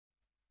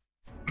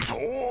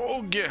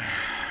Dog!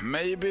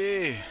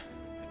 Maybe!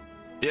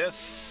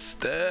 Yes,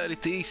 there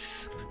it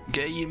is!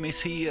 Game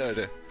is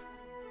here!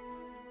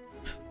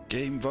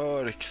 Game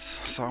works,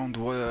 sound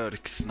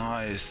works,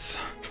 nice.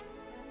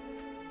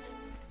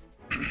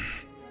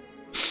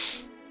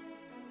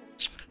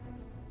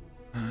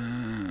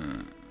 Yeah.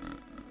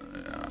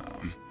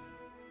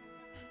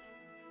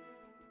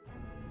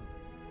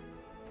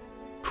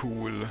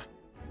 Cool.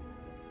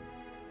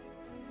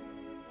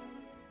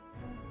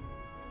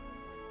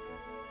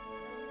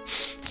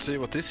 See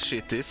what this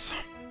shit is.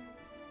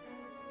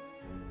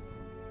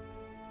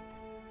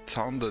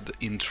 Sounded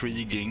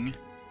intriguing.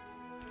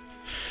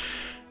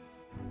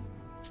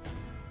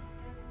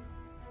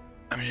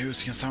 I'm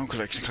using a sound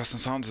collection. Custom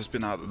sounds has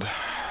been added.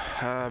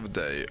 Have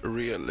they?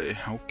 Really?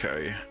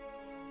 Okay.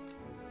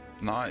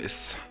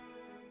 Nice.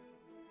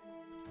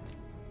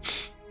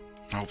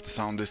 I hope the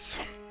sound is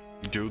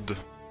good.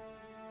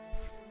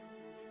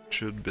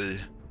 Should be.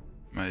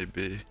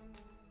 Maybe.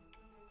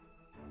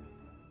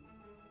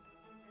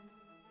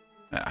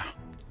 Yeah.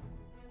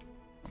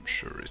 I'm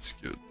sure it's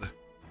good.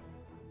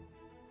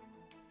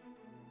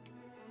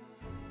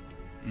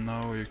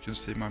 Now you can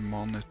see my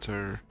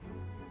monitor.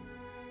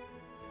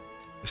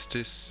 Is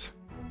this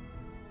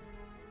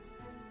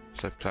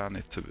as I plan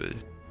it to be?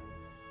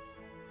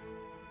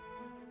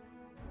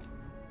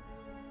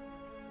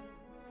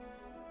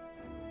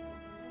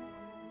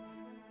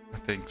 I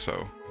think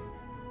so.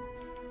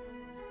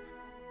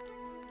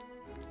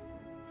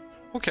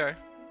 Okay.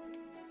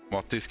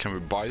 What this? Can we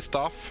buy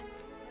stuff?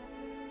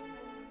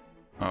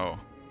 Oh.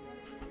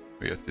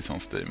 We get this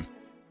on Steam.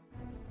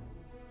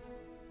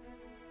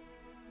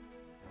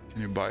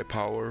 Can you buy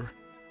power?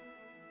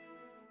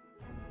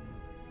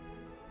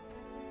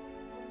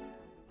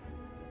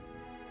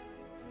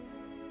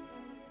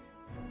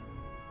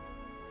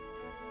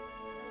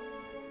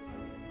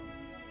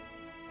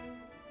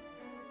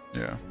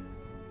 Yeah,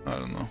 I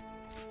don't know.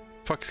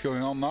 Fuck's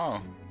going on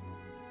now?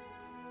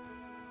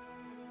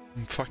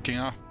 I'm fucking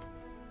up.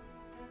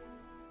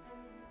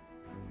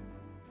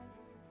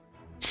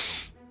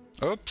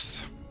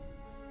 Oops.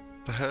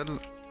 The hell?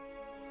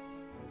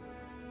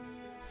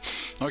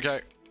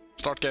 Okay,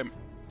 start game.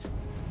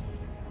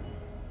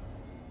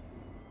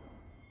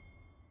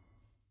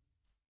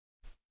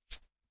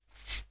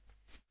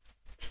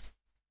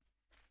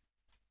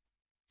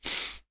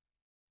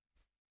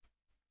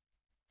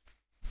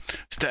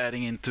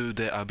 Staring into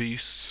the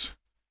abyss.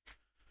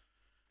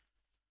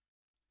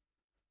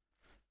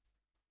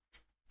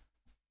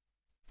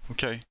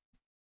 Okay.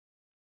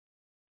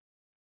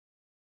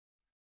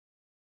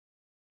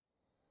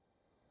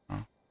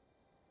 Oh.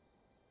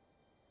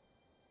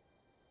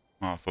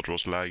 I thought it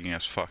was lagging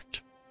as fuck.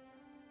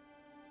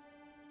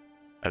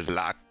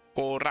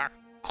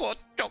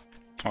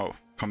 Oh,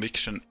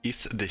 conviction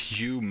is the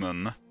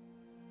human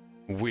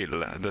will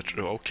that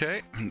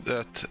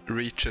that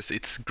reaches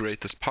its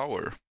greatest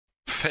power.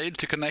 Failed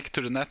to connect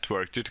to the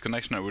network due to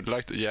connection. I would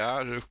like to. Yeah,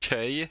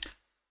 okay.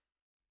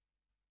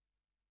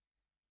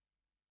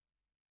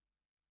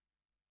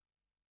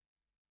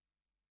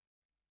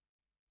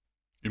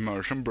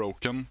 Immersion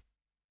broken.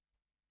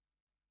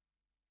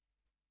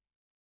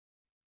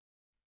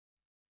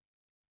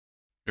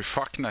 You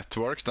fuck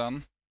network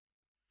then.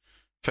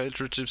 Failed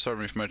to retrieve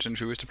server information.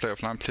 If you wish to play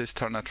offline, please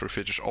turn network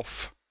features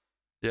off.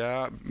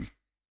 Yeah.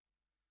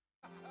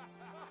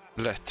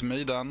 Let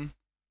me then.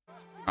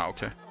 Ah,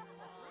 okay.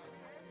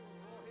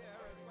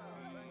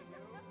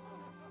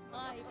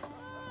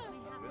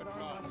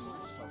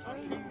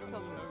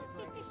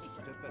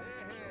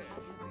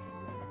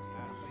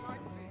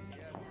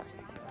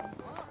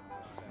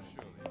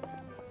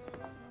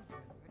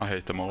 I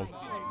hate them all.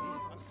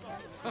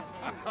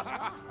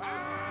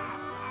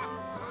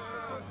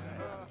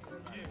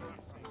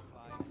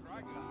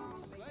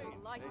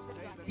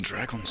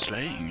 Dragon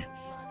slaying.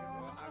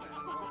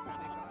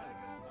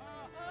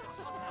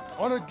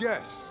 On a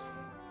guess,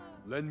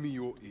 lend me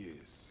your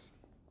ears.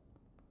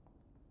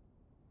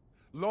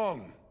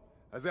 Long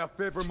has our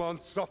Fevrimon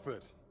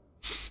suffered,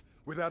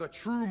 without a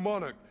true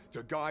monarch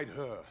to guide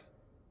her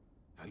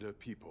and her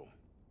people.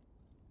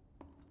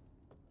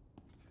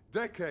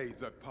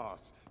 Decades have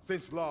passed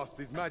since last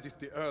His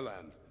Majesty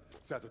Erland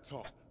sat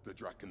atop the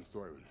Draken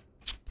throne.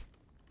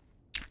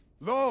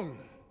 Long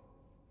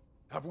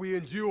have we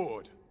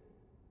endured,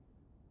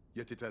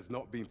 yet it has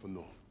not been for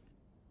naught.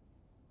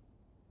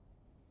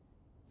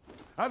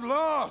 At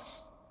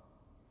last,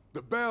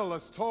 the bell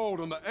has tolled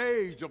on the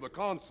age of the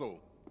Council.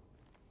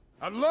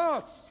 At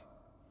last,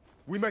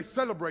 we may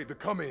celebrate the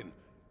coming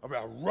of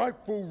our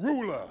rightful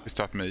ruler. Is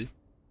that me?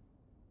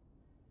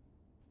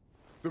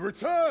 The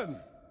return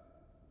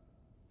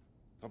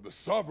of the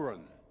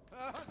Sovereign.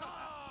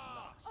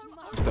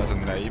 Is that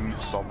a name,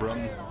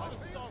 Sovereign?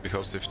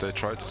 Because if they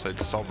try to say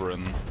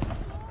Sovereign,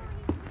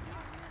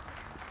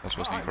 that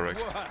was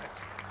incorrect.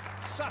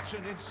 Such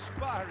an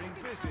inspiring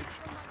visage.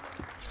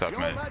 Is that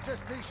me? Your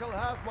Majesty shall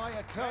have my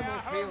eternal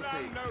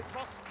fealty.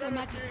 Your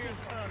Majesty,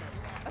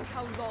 oh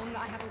how long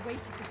I have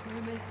awaited this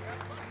moment.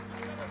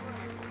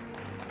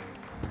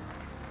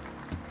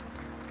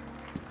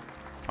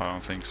 I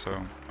don't think so.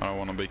 I don't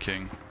want to be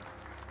king.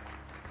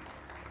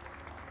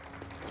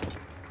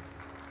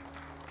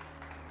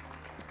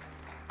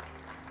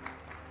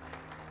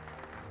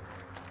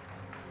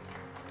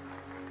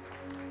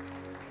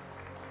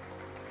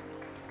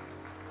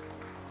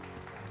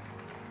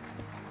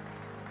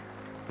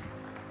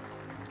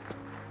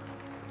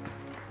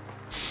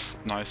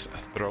 Nice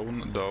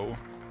throne though.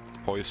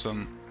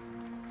 Poison.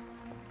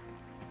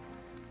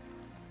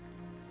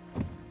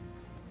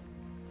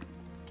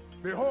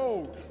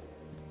 Behold!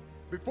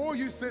 Before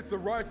you sits the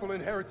rightful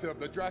inheritor of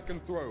the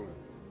Draken throne,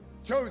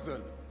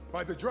 chosen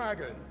by the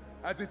dragon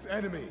as its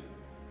enemy.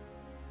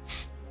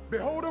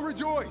 Behold and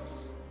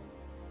rejoice!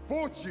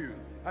 Fortune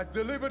has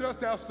delivered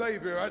us our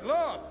savior at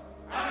last!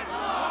 At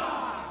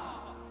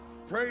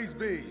last! Praise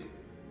be,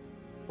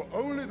 for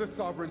only the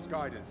sovereign's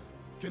guidance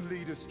can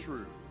lead us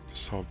true.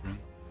 Sovereign.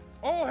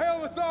 All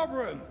hail the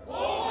sovereign!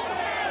 All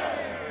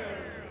hail!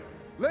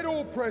 Let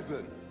all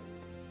present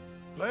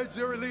pledge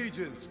their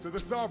allegiance to the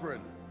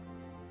sovereign.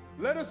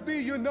 Let us be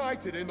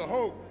united in the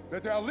hope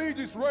that our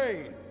liege's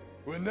reign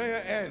will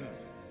ne'er end.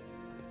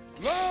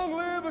 Long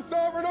live the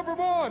sovereign of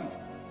Vermont!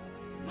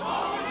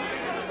 Long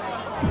live the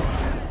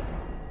sovereign!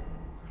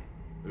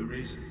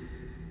 Arisen,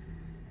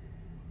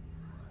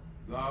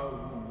 thou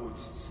who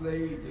wouldst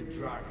slay the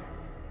dragon,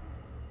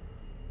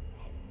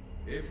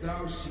 if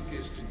thou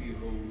seekest to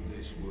behold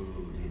this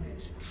world in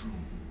its true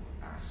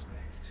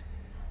aspect,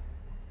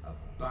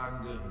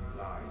 abandon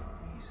thy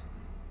reason.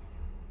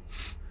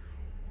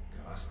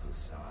 Cast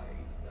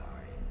aside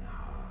thine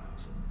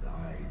heart and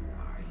thy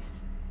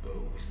life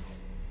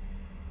both.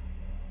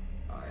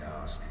 I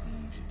ask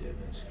thee to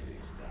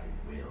demonstrate thy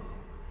will,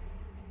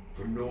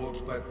 for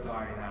naught but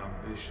thine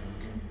ambition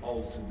can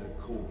alter the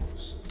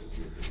course of the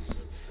rivers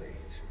of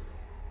fate.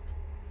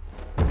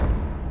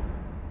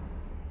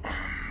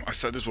 I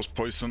said this was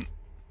poison.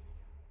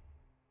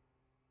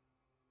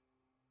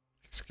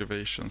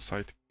 Excavation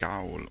site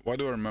Gaul. Why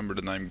do I remember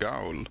the name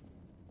Gaul?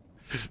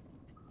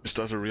 Is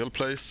that a real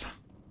place?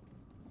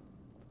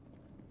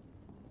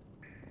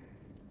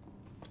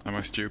 Am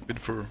I stupid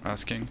for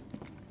asking?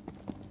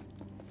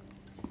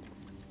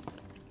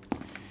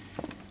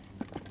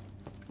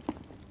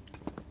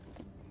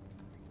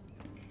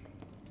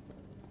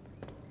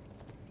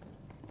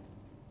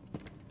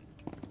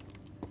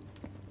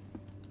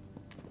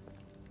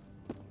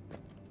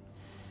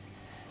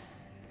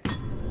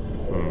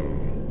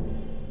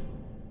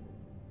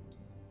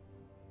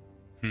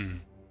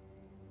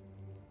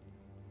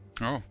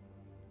 Oh.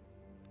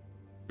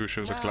 Who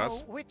shows a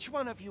class? Which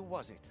one of you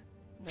was it?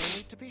 No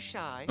need to be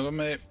shy. Hello,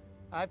 mate.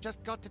 I've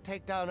just got to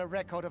take down a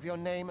record of your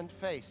name and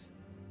face.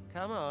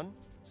 Come on,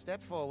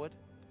 step forward.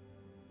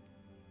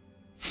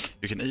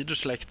 You can either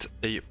select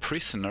a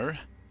prisoner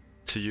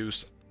to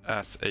use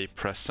as a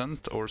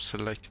present or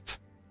select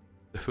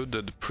the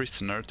hooded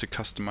prisoner to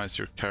customize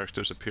your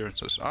character's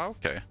appearances. Ah,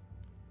 okay.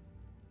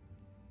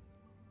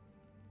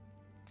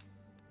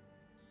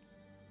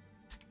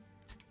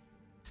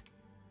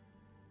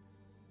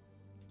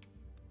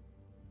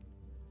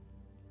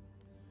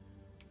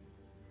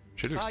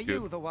 She looks Are good.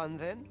 you the one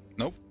then?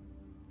 Nope.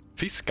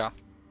 Fiska.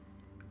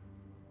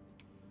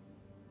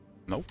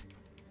 Nope.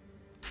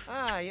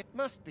 Ah, it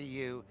must be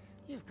you.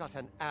 You've got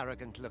an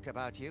arrogant look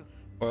about you.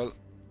 Well,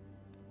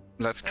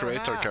 let's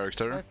create our Aha,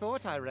 character. I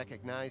thought I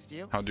recognized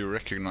you. How do you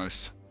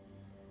recognize?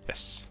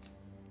 Yes.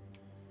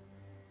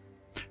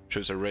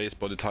 Choose a race,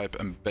 body type,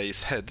 and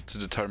base head to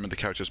determine the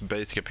character's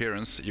basic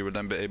appearance. You will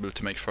then be able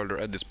to make further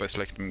edits by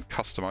selecting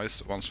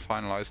Customize. Once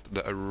finalized,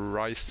 the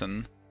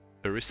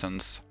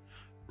Arisen's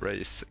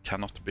race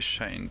cannot be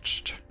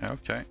changed. Yeah,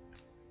 okay.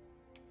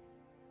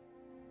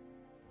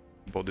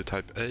 Body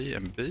type A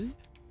and B.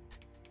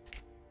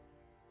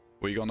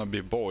 We're gonna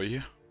be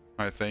boy,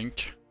 I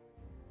think.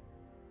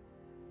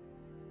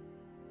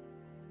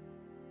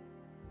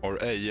 Or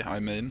A, I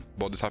mean.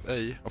 Body type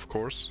A, of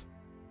course.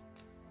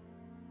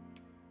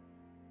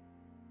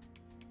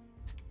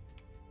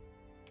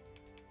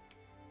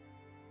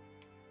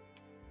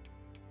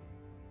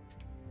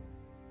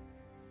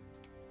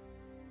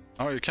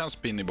 Oh, you can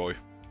spinny boy.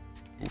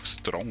 Ooh,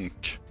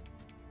 stronk.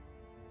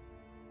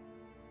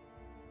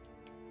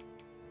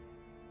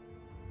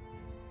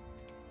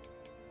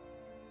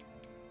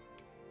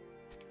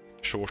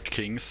 Short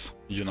kings,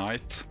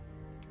 unite.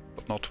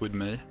 But not with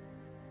me.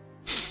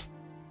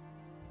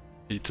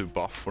 He too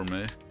buff for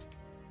me.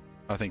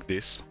 I think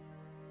this.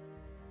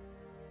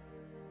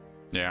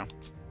 Yeah.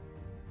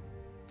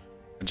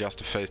 Adjust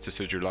the face to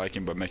suit your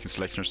liking by making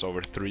selections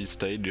over 3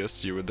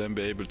 stages. You will then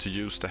be able to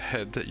use the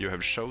head you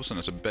have chosen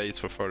as a base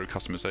for further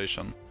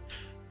customization.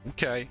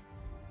 Okay.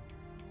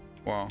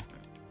 Wow.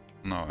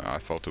 No, I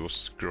thought it was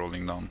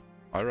scrolling down.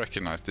 I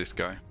recognize this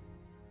guy.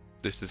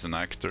 This is an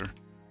actor.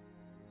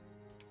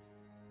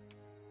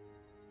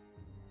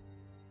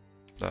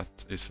 That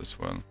is as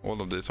well.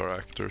 All of these are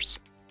actors.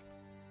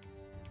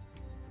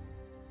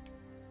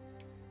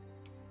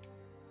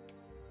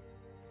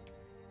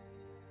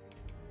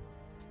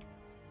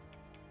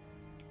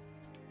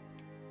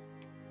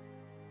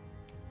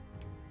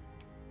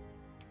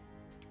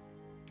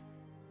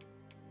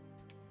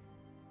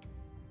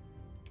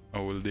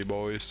 Oldie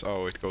boys.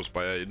 Oh, it goes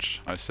by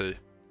age. I see.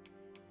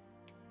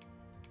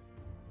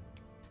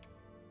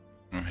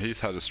 He's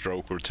had a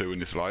stroke or two in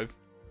his life.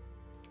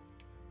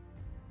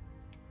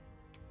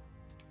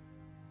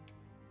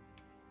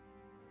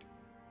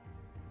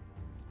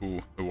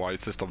 Ooh, the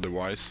wisest of the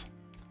wise.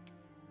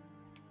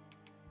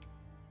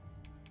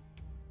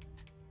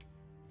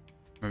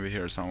 Maybe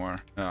here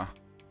somewhere, yeah.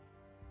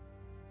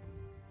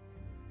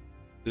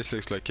 This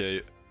looks like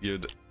a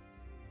good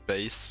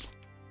base.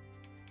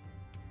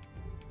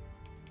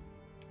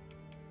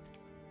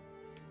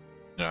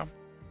 Yeah.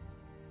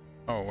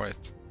 Oh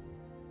wait.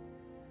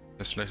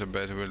 This later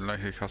beta will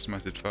likely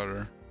customize it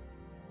further.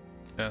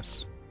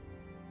 Yes.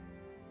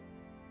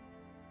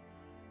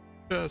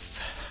 Yes.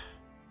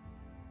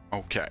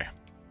 Okay.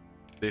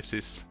 This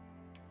is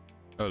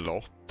a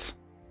lot.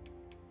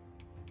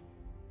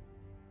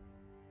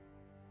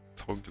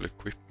 Toggle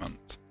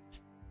equipment.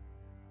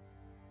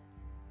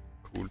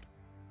 Cool.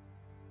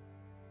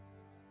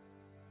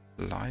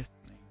 Lightning.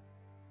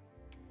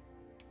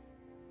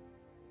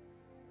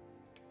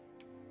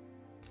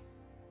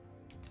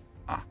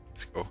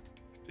 Let's go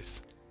with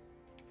this.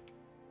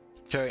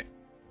 Okay,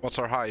 what's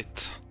our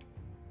height?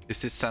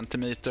 Is this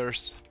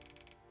centimeters?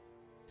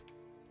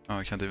 Oh,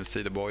 I can't even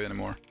see the boy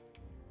anymore.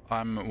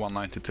 I'm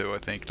 192, I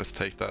think. Let's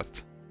take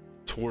that.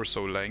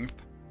 Torso length.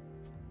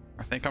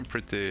 I think I'm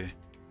pretty...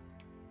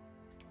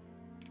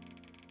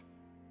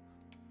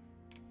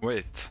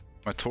 Wait,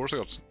 my torso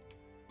got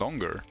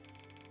longer.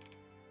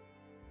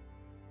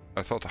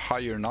 I thought a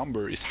higher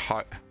number is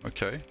high.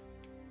 Okay.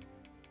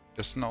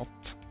 Guess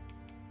not.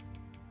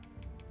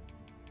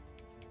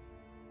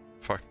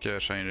 Fuck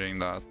changing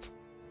that.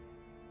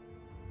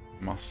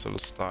 Muscle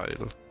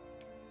style.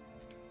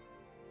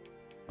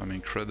 I'm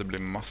incredibly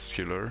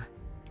muscular.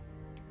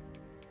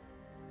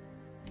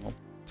 Not.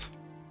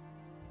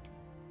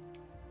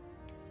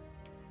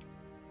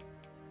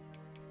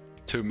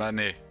 Too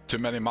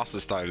many muscle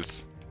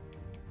styles.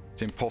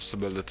 It's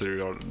impossible that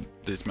there are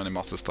this many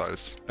muscle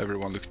styles.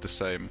 Everyone looks the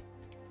same.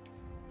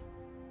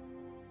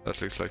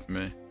 That looks like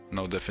me.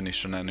 No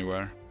definition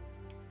anywhere.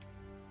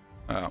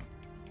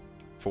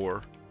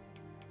 4.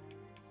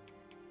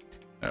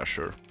 Yeah,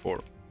 sure, 4.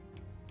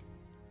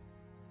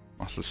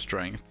 Muscle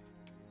strength.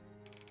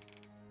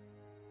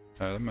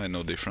 That made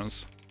no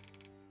difference.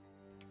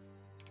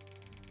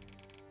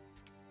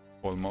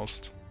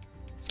 Almost.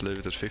 Let's leave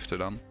it at 50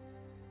 then.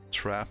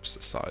 Traps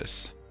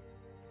size.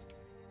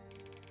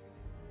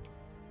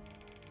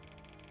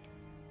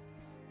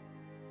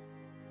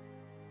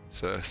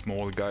 It's a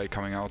small guy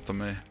coming out of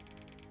me.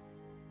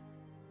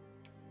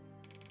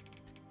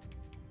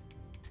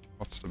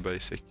 What's the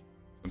basic?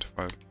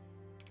 25.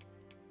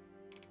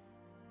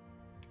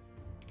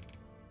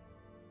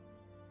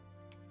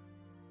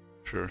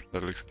 Sure,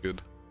 that looks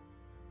good.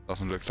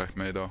 Doesn't look like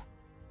me though.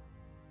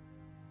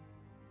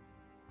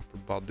 Upper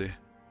body,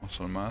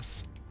 muscle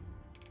mass.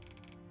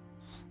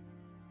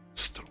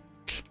 Strong.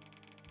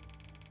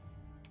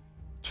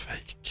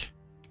 Fake.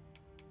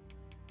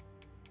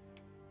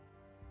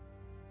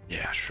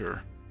 Yeah,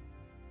 sure.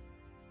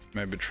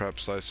 Maybe trap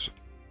size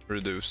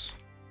reduce.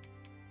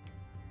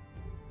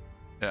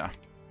 Yeah.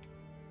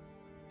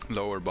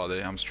 Lower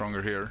body, I'm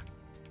stronger here,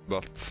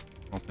 but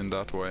not in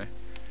that way.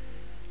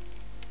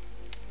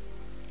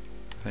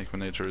 I think we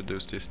need to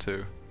reduce these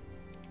two.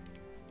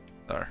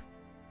 There.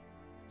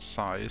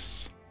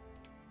 Size.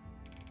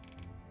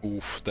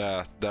 Oof,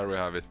 there we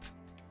have it.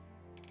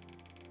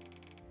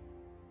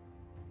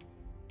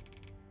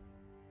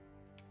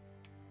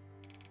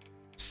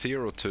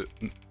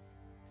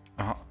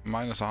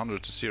 Minus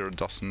 100 to 0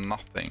 does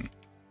nothing.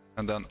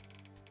 And then,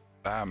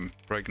 bam,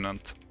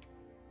 pregnant.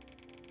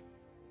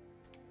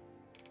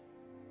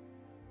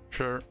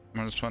 Sure,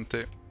 minus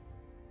 20.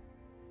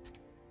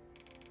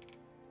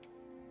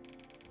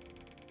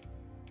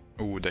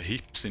 Oh, the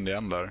hips in the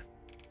end there.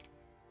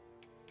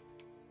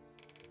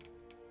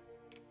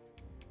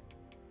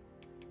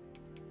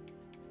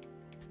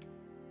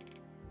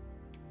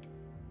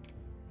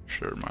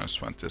 Sure, minus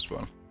 20 as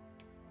well.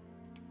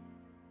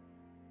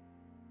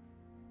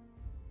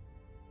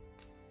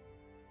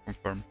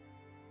 Confirm.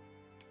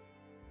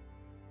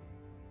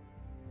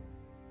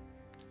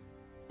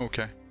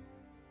 Okay.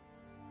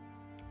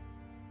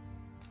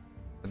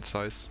 Head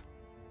size.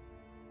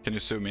 Can you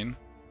zoom in?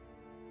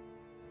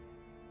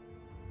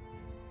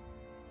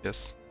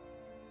 Yes.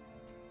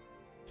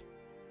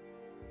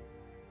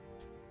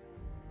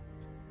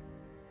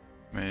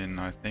 I mean,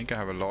 I think I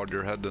have a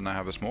larger head than I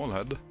have a small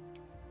head.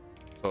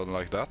 So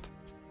like that.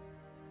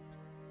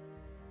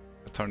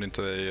 I turned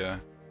into a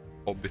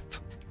hobbit.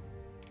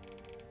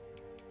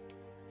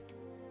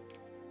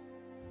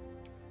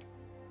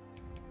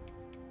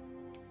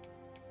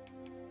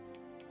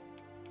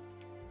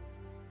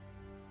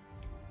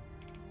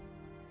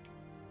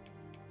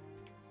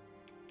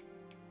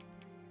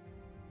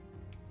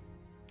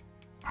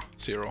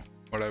 Zero,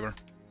 whatever.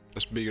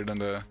 Just bigger than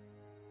the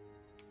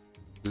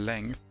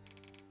length.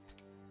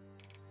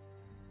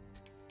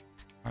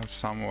 I have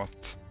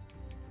somewhat...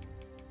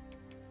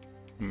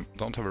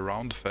 Don't have a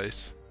round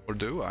face, or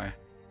do I?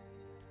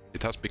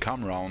 It has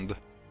become round.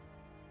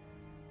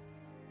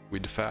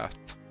 With fat.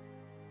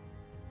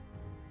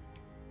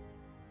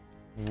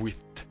 With.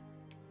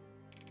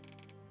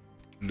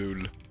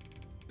 Lul.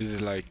 This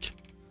is like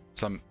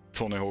some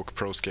Tony Hawk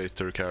Pro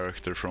Skater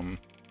character from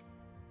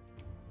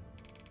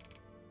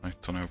like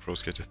Tony Hawk Pro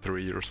Skater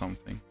 3 or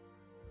something.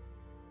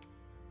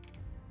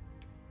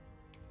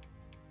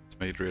 It's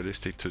made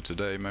realistic to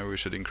today, maybe we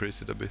should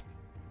increase it a bit.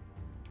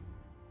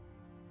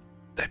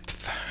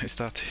 Depth, is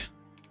that?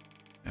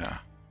 Yeah.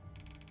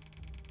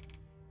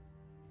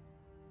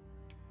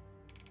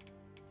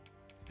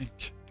 I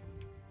think.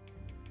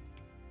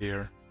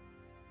 Here.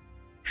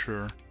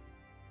 Sure.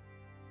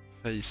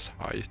 Face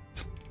height.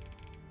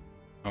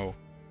 Oh.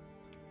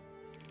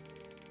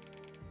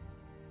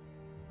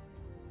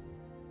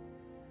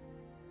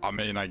 I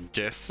mean, I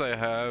guess I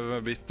have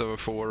a bit of a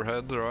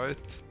forehead,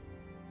 right?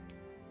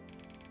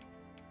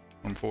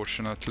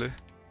 Unfortunately.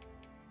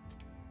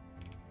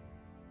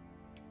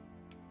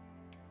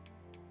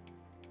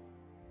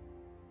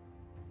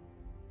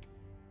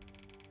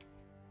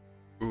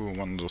 Ooh,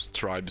 one of those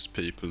tribes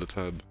people that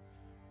have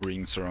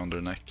rings around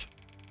their neck.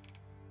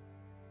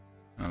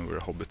 And we're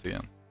a hobbit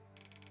again.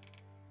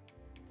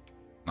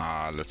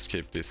 Nah, let's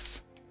keep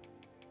this.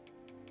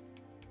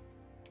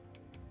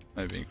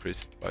 Maybe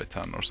increase it by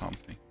 10 or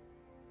something.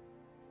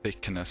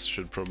 Thickness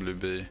should probably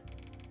be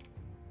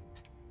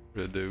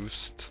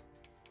reduced.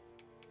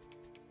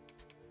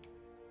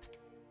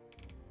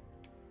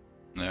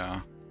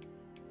 Yeah.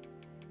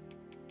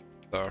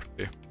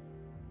 30.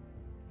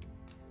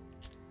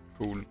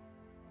 Cool.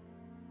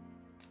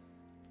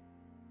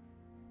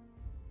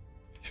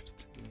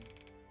 15.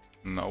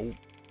 No.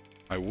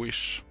 I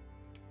wish.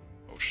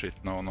 Oh shit,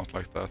 no, not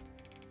like that.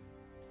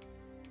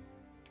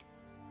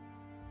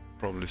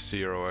 Probably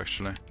 0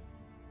 actually.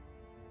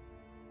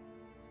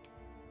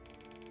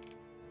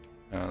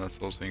 Yeah, that's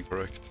also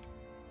incorrect.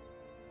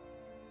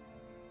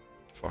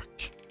 Fuck.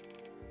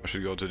 I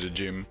should go to the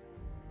gym.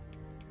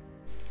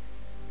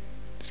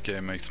 This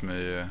game makes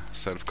me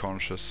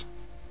self-conscious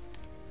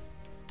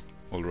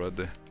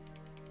already.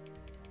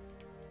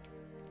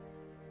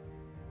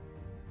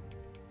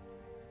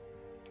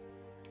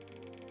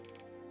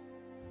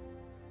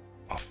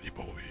 Buffy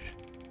boy.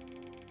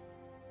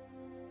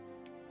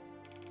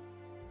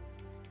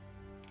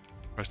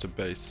 Where's the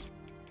base?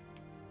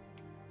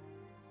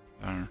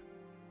 There.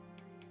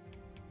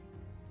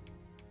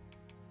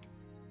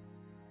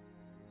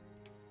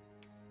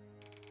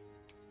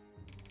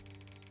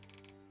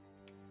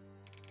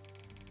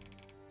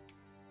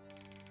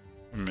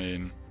 I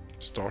mean,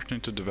 starting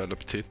to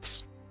develop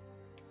tits.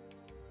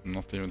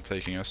 Not even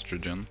taking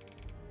estrogen.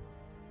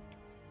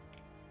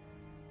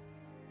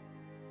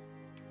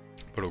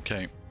 But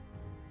okay.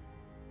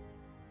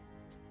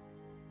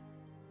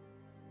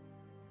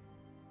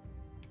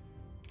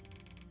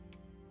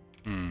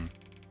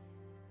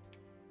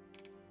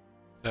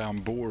 Yeah,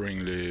 I'm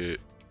boringly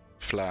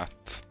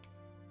flat.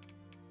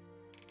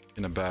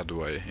 In a bad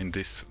way. In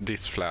this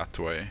flat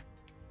way.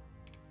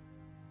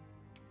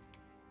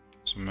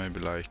 So maybe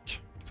like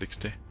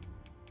 60.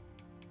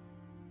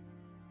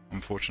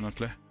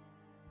 Unfortunately.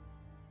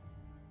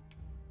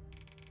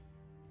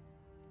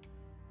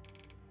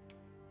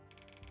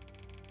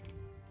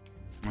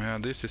 Yeah,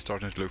 this is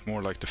starting to look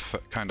more like the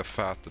kind of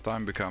fat that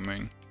I'm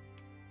becoming.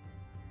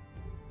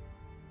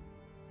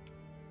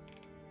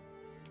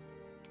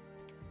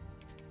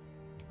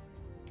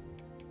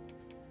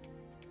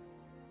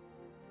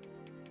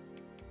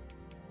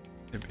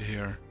 Maybe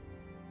here.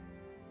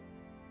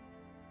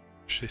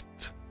 Shit.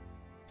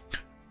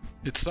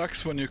 It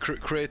sucks when you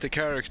create a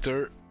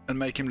character and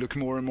make him look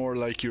more and more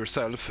like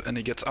yourself and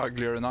he gets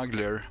uglier and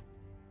uglier.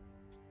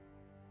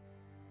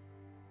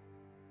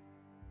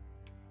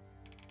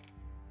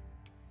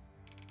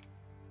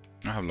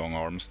 I have long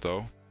arms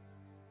though.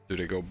 Do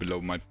they go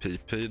below my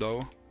PP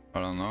though?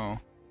 I don't know.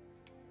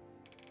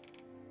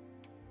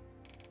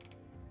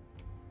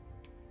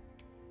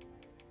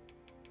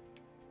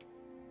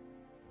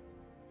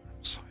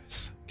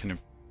 Size. Can you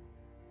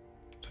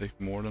take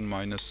more than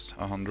minus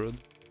 100?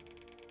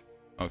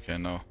 Okay,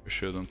 no, we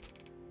shouldn't.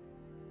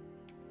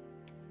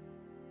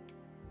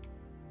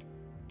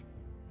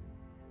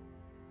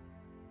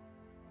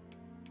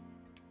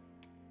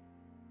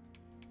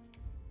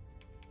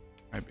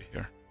 Maybe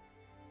here.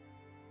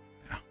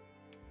 Yeah.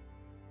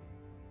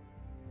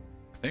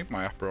 I think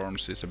my upper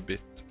arms is a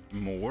bit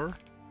more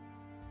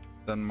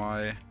than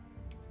my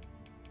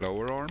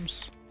lower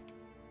arms.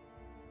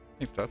 I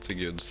think that's a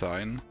good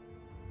sign.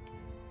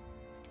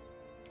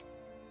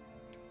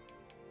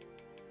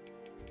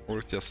 Or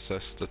it just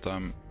says that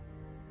I'm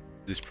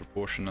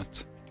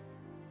disproportionate.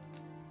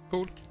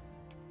 Cool.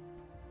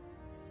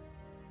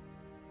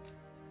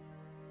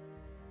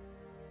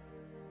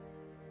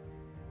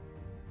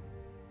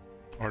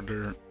 Are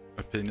there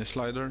a penis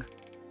slider?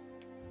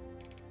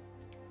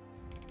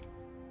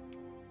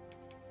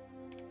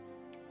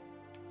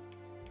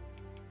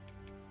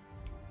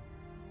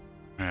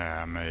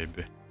 Yeah,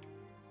 maybe.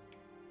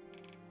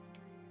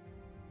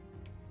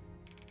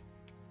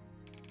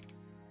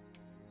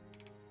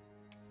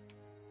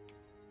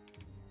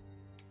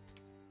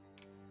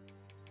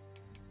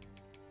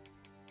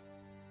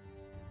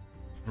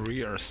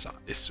 rear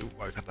size. Ooh,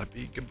 I got a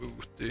big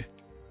booty.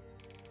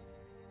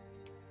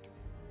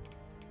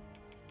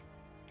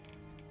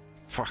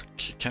 Fuck,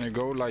 can you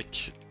go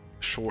like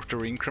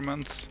shorter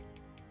increments?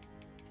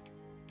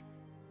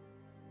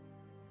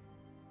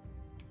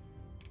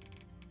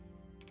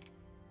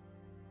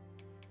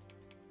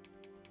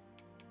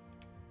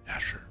 Yeah,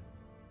 sure.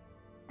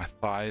 My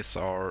thighs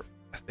are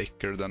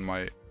thicker than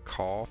my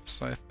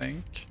calves, I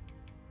think.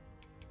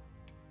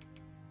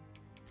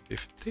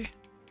 50?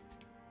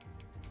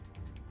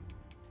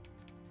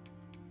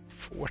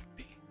 40?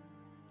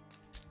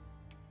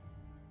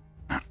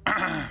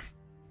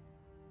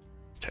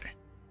 Okay.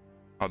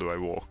 How do I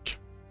walk?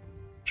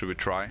 Should we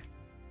try?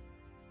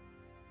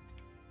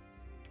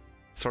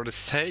 So the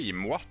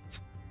same, what?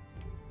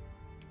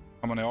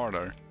 How many are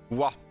there?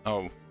 What?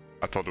 Oh,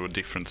 I thought there were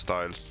different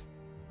styles.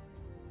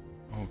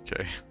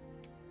 Okay.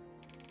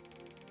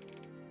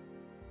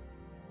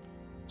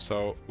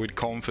 So, with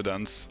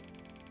confidence,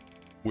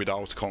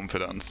 without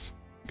confidence.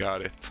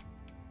 Got it.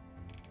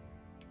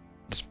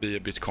 Just be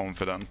a bit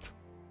confident.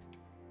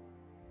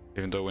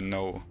 Even though we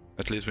know,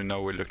 at least we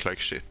know we look like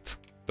shit.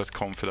 That's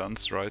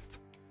confidence, right?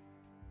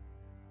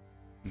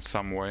 In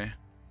some way.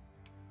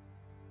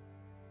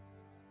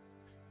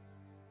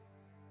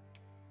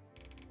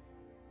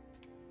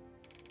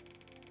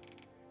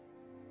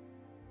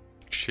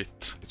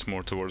 Shit, it's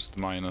more towards the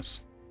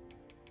minus.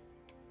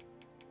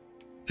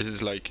 This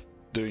is like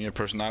doing a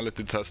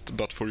personality test,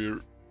 but for your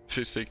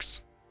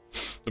physics.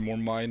 The more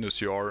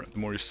minus you are, the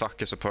more you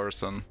suck as a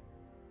person.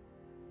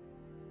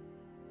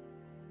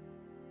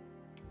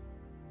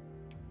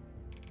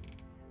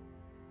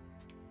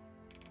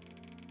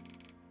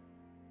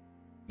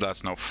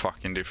 That's no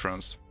fucking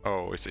difference.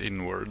 Oh, it's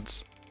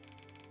inwards.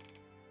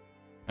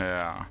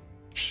 Yeah,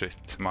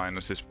 shit,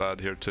 minus is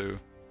bad here too.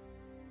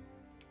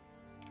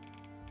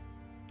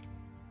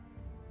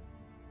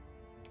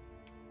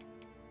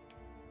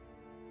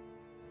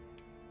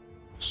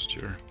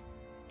 Posture.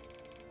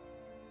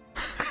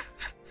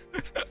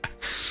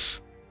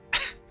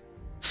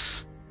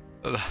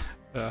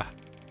 Yeah.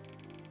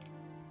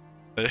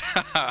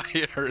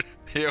 Yeah,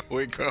 here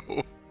we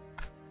go.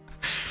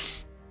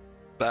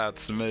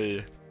 That's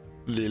me,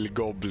 Lil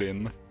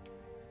Goblin.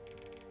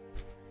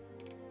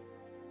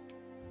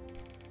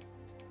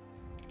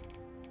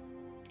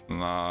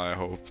 Nah, I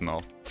hope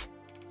not.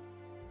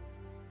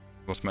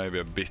 Was maybe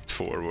a bit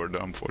forward,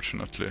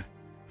 unfortunately.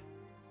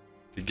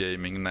 The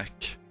gaming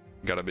neck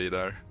gotta be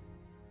there.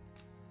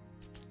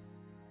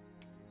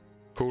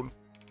 Cool.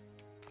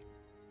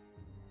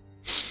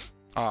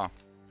 Ah,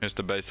 here's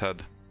the base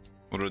head.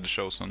 Already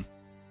chosen.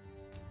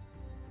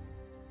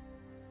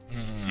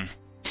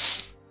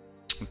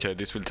 Okay,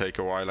 this will take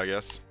a while, I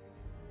guess.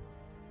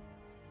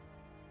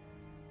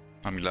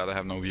 I'm glad I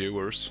have no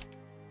viewers.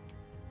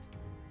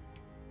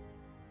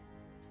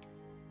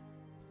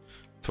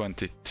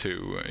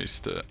 22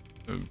 is the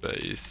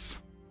base.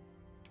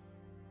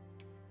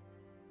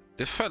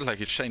 It felt like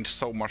it changed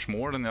so much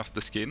more than just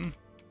the skin.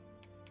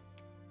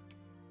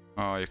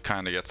 Oh, you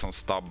kinda get some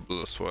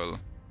stubble as well.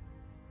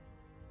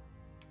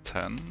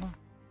 10.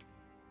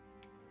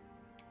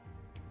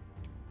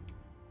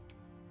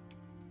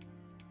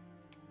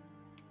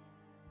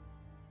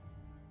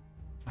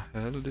 The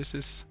hell this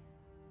is?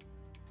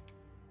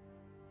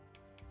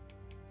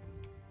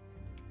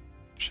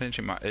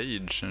 Changing my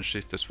age and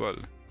shit as well.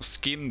 Does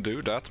skin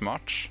do that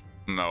much?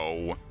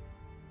 No.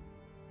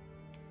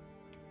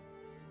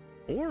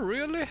 Oh,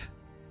 really?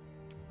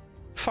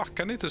 Fuck,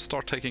 I need to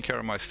start taking care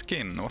of my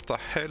skin. What the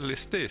hell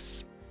is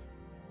this?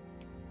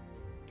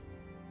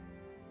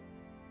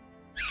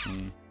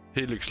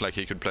 He looks like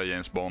he could play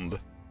James Bond.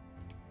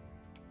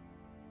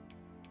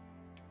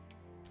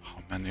 How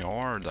many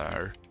are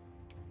there?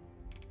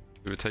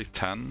 Do we take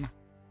 10?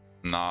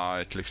 Nah,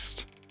 it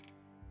looks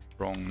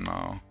wrong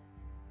now.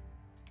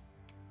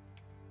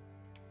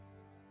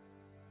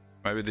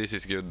 Maybe this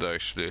is good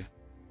actually.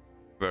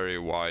 Very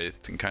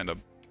white and kind of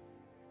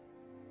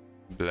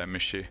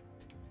blemishy.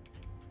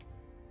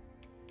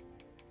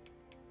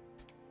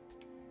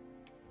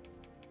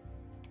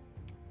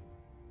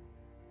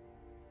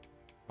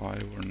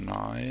 Five or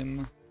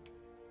 9.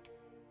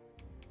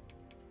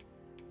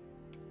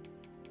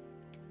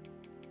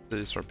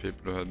 These are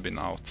people who have been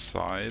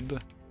outside.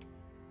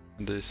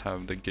 And these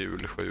have the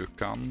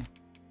gulsjukan.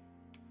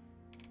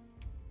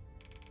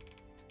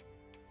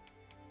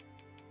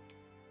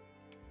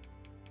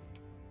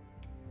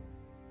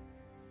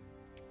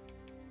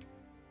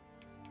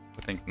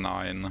 I think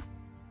 9.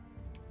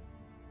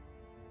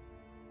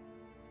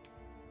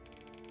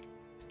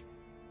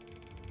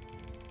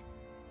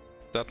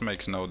 That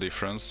makes no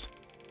difference.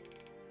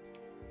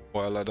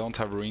 Well, I don't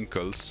have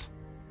wrinkles.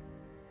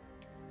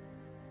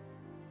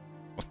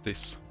 What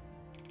this?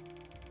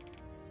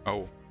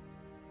 Oh.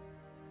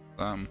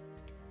 Damn.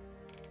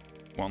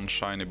 One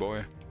shiny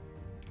boy.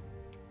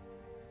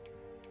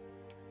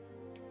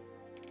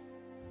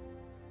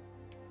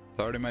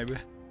 $30 maybe?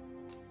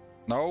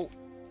 No!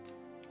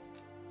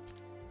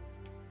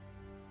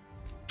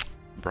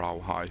 Brow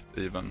height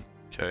even.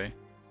 Okay.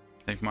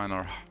 I think mine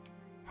are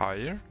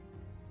higher.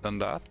 than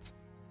that.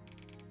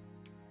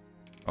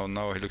 Oh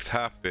no, he looks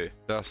happy.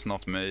 That's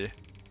not me.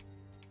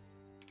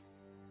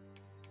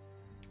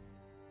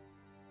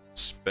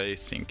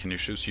 Spacing, can you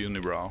choose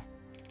unibrow?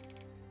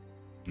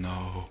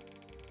 No.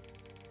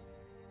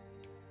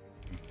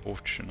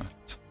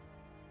 Unfortunate.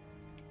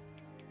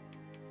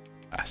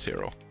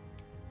 0.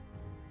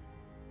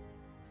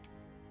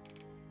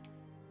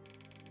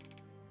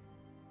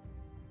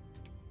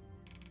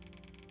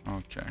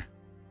 Okay.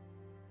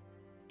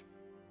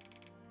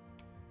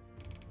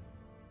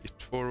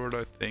 Hit forward,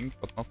 I think,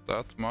 but not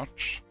that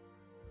much.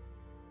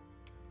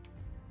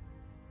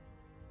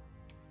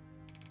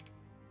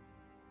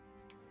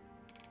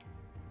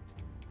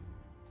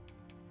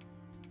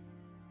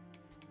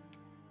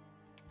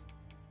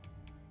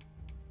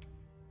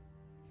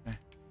 Okay.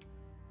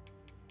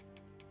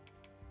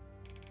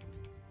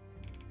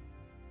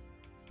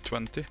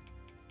 20.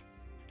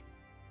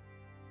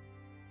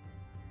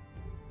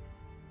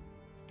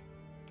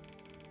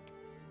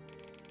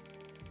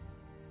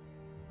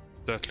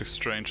 That looks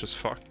strange as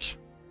fuck.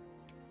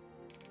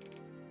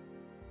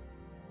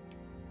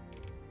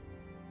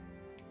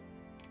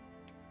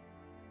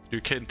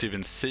 You can't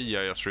even see,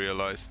 I just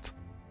realized.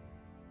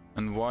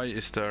 And why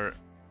is there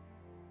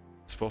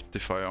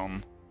Spotify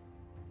on?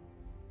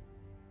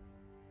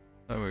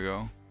 There we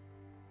go.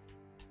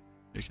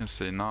 You can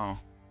see now.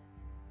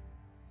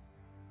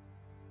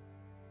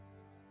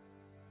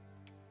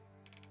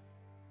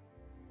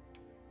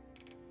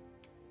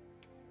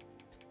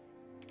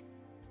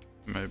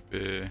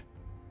 Maybe...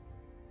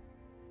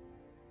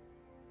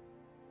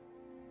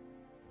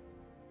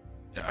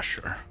 Yeah,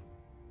 sure.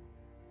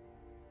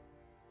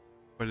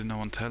 Why did no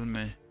one tell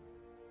me?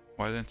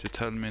 Why didn't you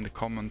tell me in the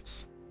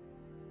comments?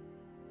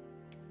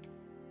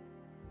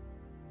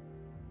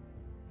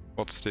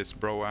 What's this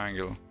bro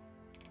angle?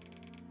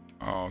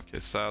 Oh,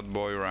 okay, sad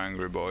boy or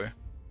angry boy?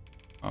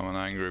 I'm an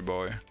angry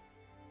boy.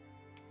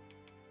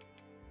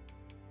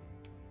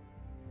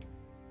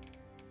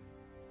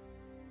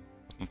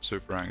 But not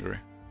super angry.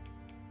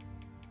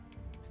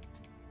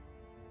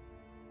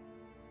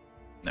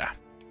 Yeah.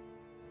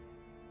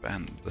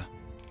 Bend.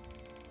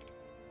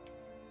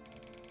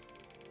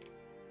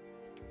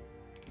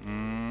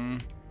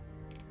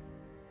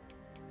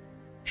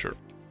 Sure.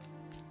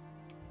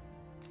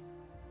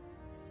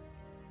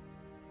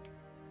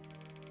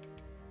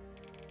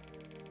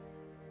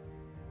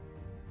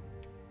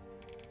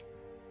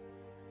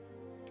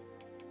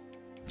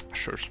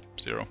 Sure,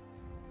 0.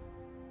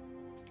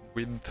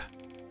 Width.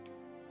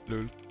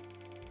 Lul.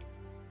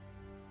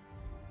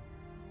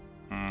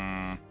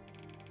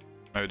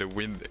 Maybe the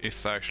width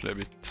is actually a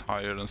bit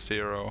higher than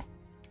 0.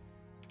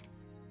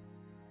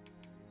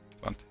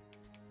 20.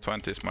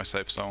 20 is my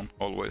safe zone,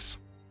 always.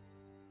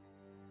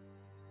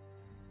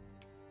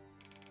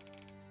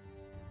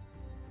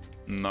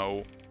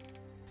 No.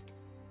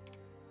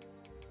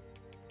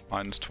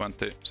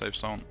 -20, safe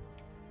zone.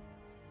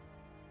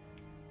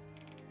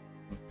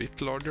 A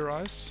bit larger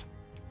eyes.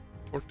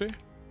 40?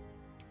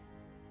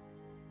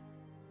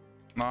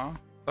 Nah,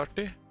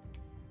 30?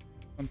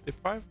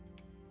 25?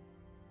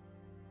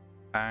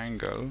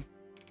 Angle.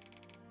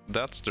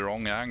 That's the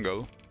wrong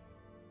angle.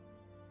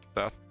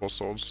 That was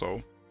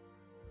also.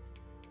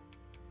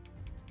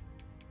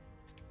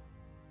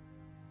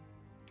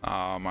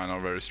 Ah, mine are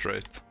very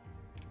straight.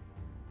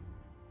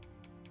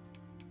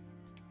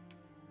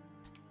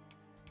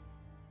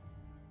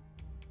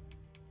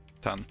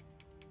 Ten.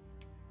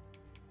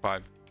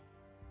 5.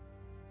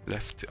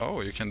 Left.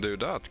 Oh, you can do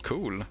that.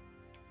 Cool.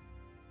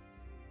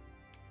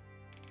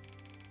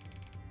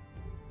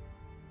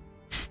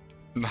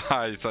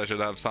 Nice, I should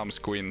have some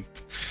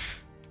squint.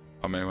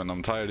 I mean, when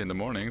I'm tired in the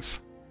mornings.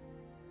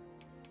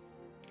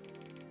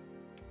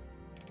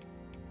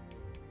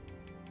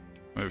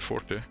 Maybe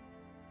 40.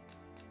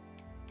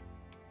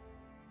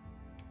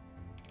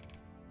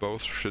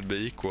 Both should be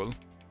equal.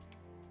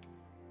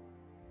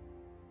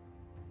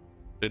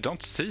 They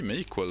don't seem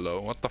equal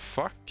though, what the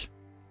fuck?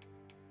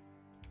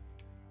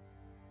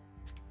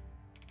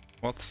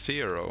 What's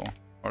 0?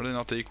 Are they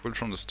not equal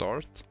from the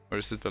start? Or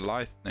is it the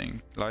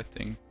lighting?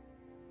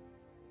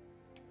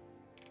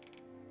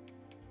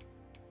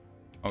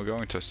 I'm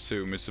going to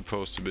assume it's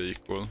supposed to be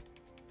equal.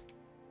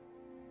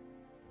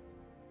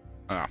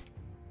 Ah.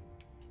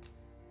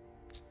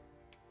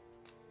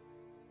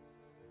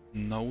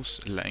 Nose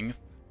length.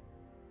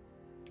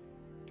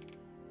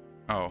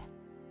 Oh.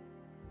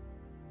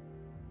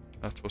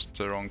 That was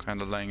the wrong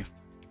kind of length.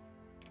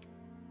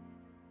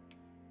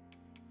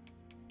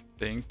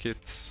 Think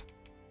it's...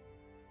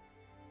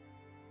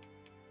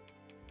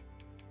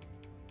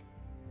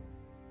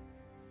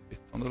 bit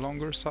on the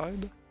longer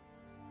side.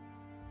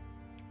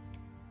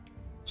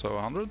 So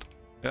 100?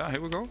 Yeah,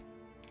 here we go.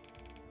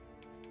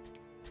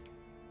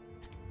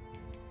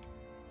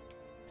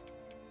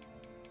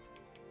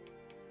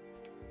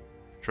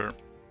 Sure.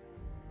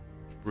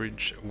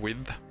 Bridge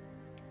width.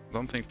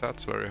 Don't think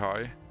that's very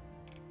high.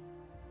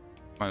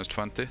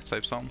 -20,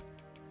 safe zone.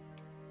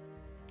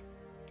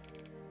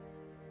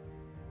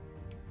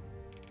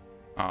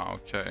 Ah,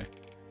 okay.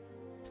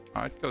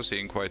 It goes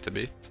in quite a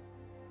bit.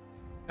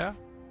 Yeah.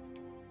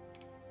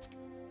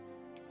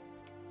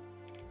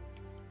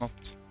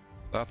 Not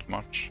that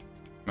much.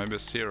 Maybe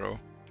 0,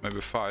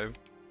 maybe 5,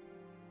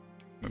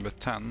 maybe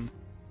 10.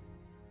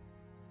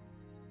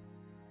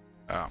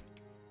 Yeah.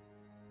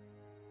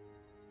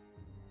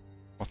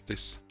 What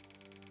is?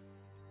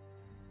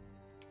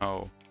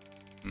 Oh,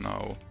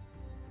 no.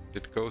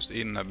 It goes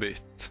in a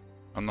bit.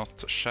 I'm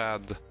not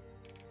shad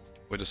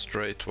with a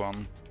straight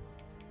one.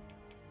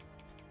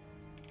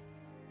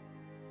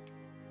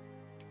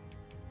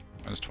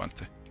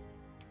 -20.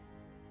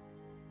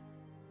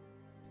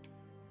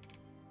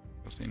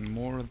 Goes in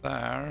more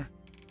there.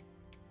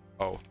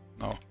 Oh,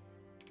 no.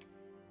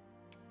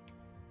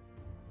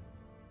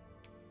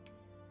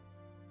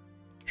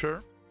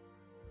 Sure.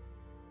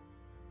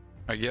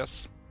 I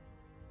guess.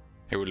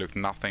 He will look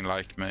nothing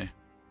like me.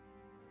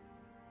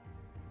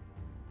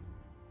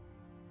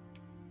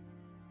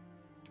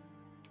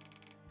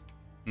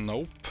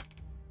 Nope.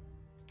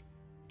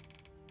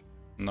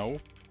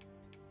 Nope.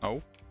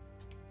 Nope.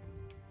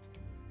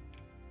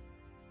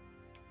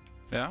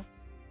 Yeah.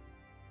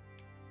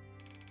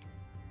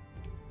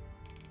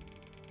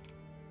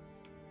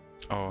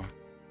 Oh,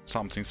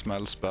 something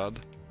smells bad.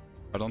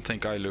 I don't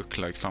think I look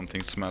like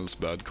something smells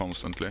bad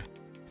constantly.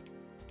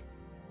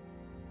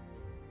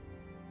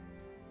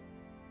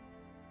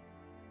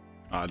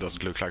 It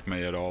doesn't look like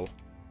me at all.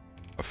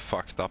 I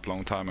fucked up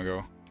long time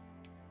ago.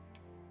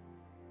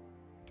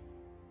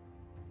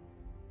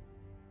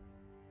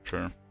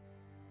 Sure.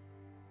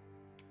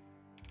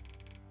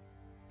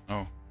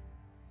 Oh.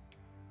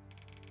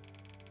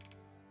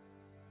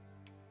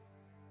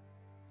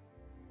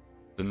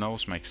 The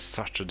nose makes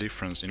such a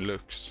difference in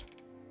looks.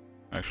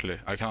 Actually,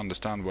 I can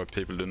understand why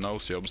people do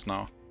nose jobs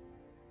now.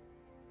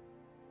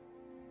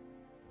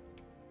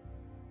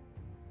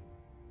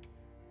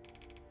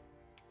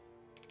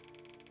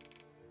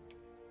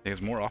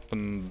 It's more up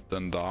and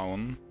than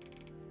down,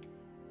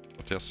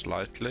 but just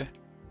slightly.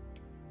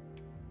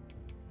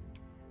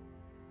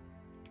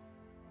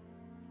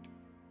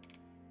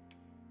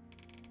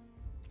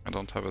 I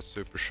don't have a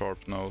super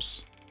sharp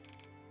nose,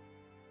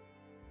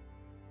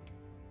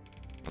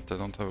 but I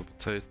don't have a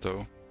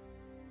potato.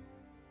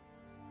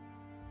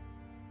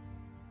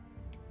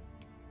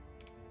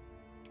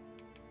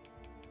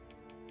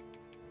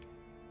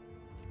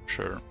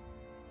 Sure.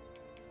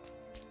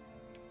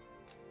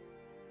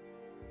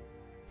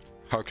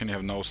 How can you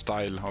have no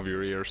style of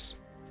your ears?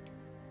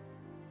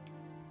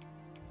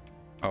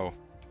 Oh,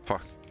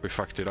 fuck. We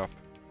fucked it up.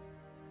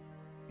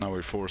 Now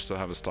we're forced to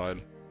have a style.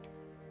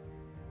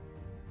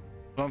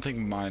 I don't think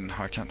mine...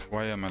 I can't...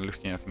 Why am I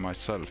looking at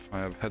myself? I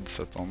have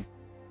headset on.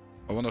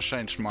 I want to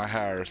change my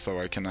hair so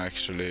I can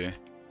actually...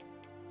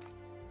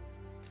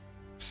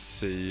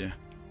 see...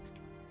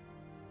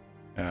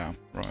 Yeah,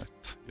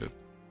 right. Good.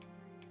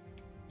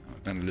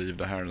 And leave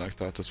the hair like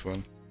that as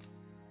well.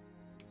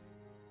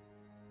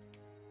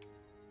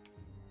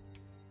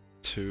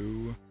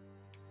 2.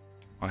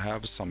 I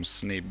have some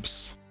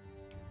snibs.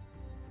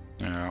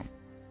 Yeah.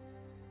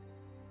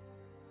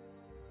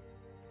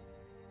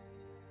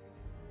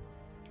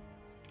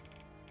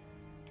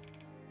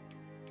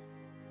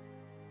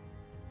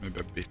 Maybe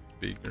a bit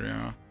bigger,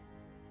 yeah.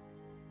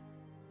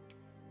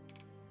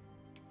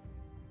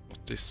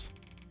 What is?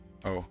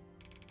 Oh.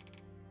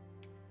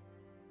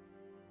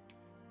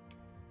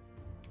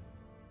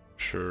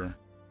 Sure.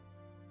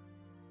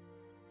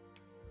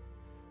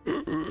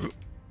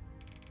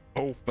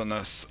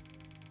 Openness.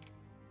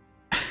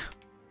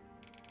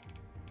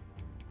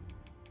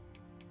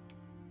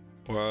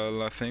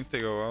 Well, I think they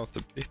go out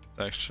a bit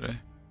actually.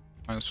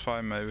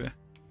 -5 maybe.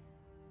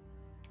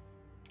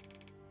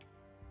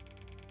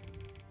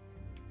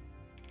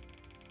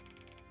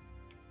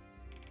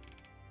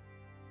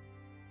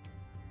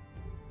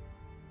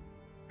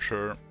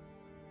 Sure.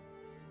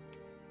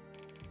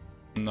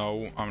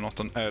 No, I'm not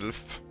an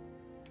elf.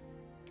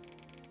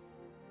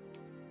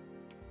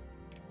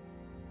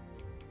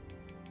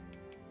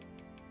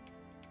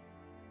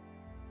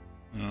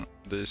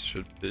 This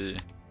should be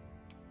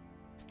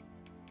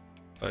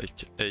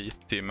like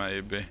 80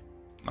 maybe.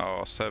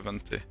 No,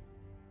 70.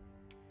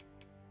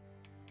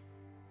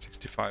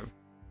 65.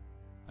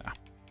 Yeah.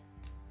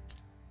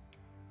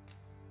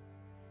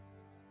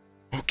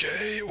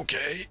 Okay,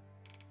 okay.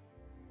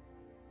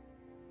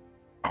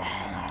 Oh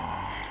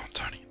no,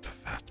 turning into a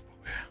fat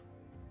boy.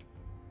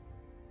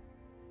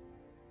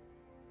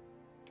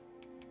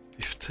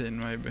 15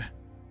 maybe.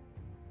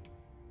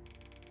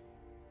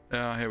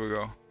 Yeah, here we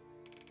go.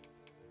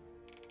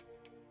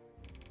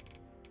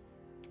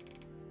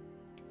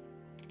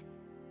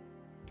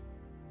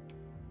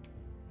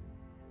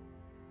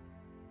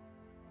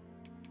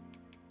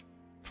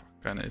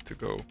 I need to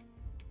go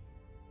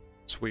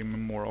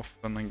swim more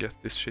often and get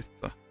this shit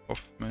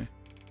off me.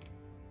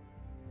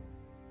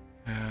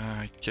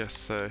 I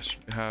guess I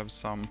should have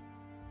some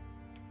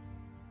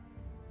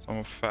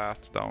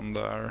fat down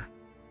there.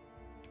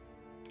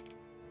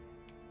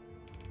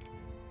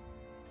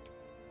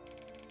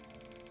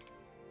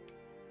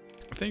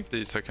 I think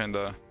these are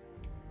kinda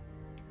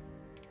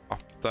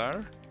up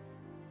there.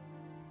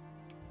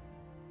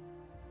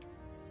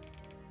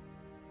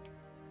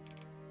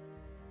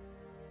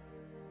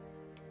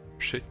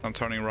 Shit, I'm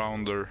turning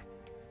rounder.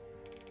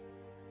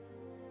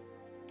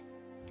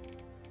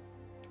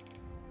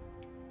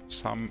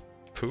 Some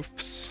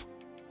poofs.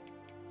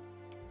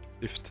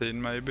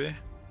 15 maybe.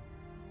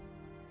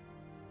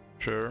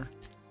 Sure.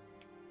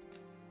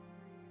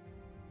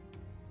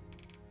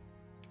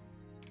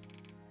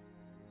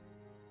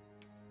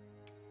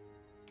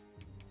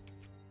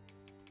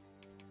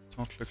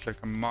 Don't look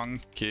like a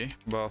monkey,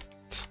 but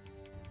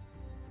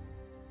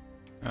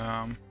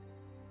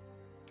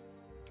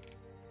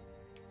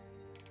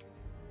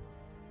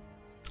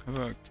have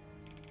a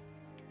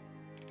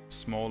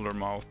smaller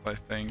mouth, I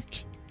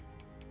think.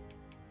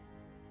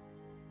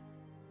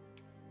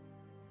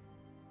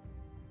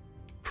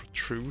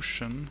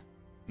 Protrusion?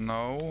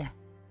 No,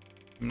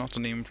 I'm not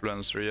an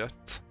influencer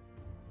yet.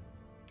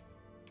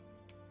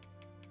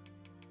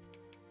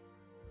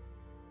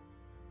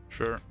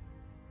 Sure.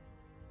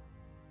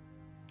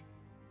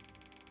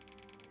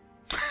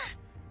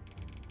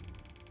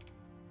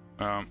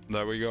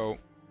 There we go.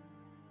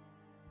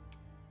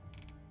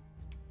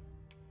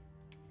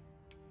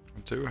 I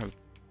do have...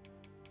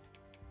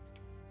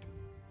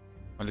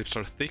 My lips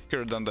are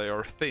thicker than they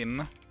are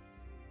thin,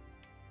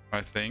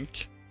 I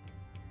think.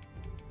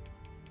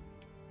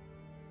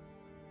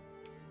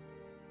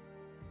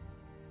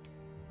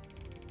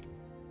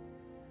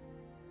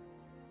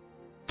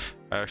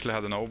 I actually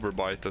had an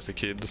overbite as a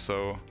kid,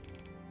 so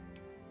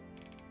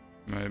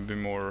maybe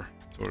more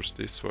towards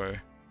this way.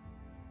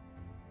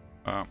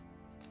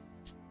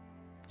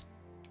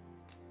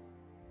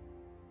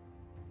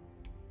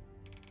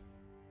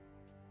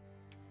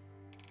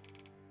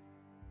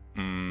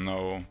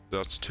 No,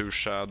 that's too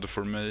shad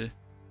for me.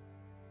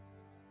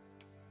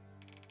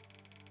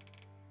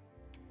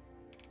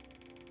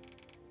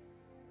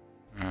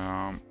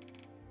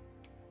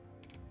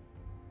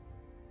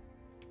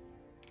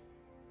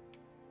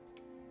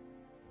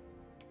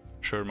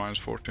 Sure, minus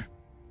 40.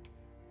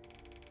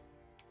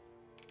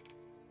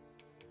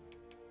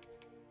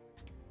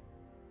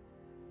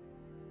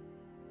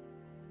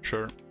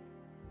 Sure.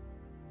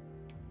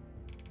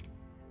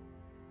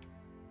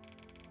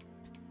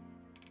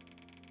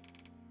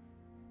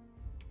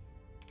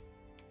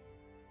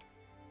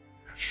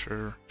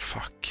 Sure.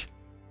 Fuck.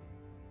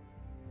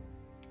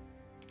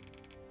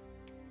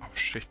 Oh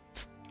shit.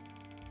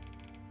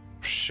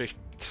 Shit.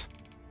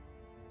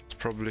 It's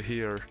probably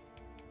here.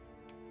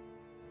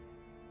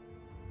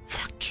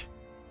 Fuck.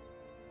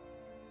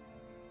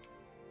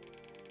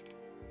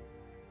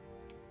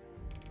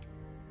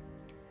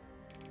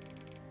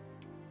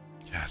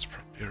 Yeah, it's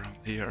probably around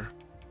here.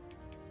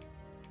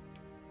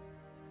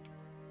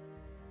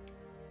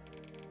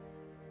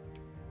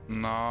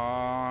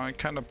 Nah,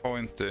 kinda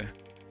pointy.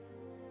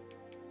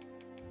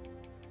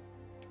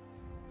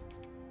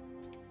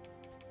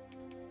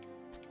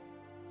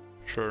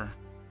 Sure.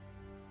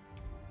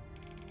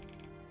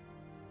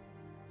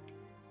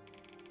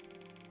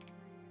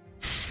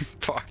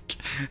 Fuck.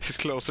 He's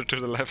closer to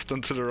the left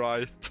than to the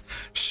right.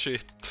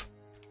 Shit.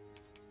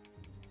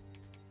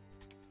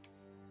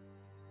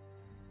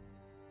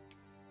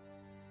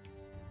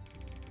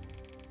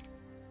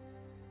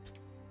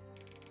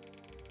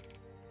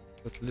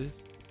 At least.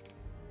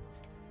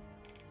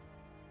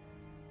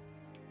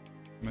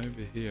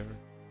 Maybe here.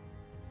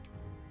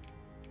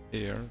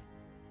 Here.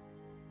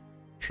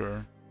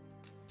 Sure.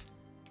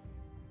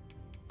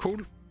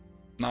 Cool.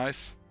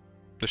 Nice.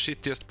 The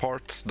shittiest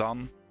part's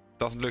done.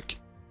 Doesn't look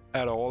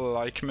at all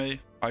like me.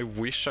 I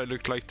wish I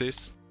looked like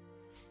this.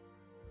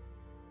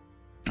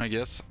 I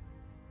guess.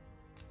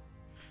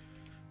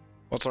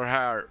 What's our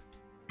hair?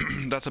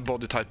 That's a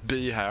body type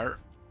B hair.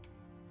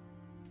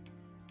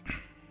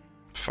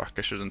 Fuck,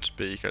 I shouldn't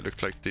speak. I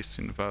looked like this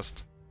in the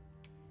past.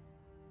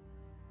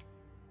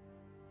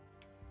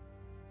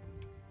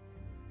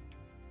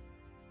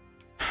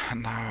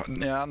 No,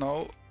 yeah,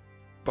 no.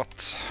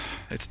 But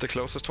it's the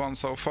closest one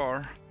so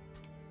far.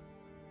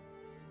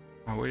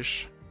 I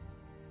wish.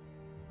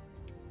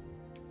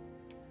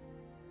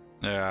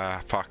 Yeah,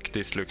 fuck,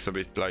 this looks a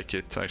bit like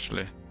it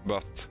actually,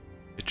 but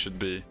it should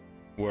be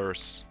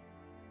worse.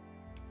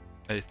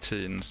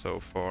 18 so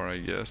far, I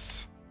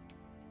guess.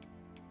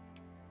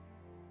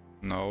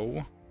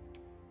 No.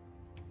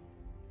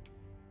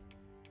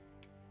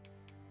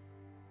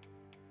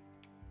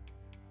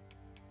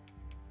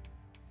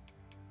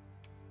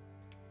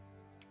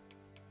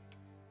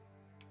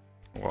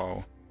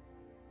 Wow.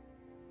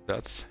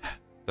 That's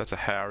a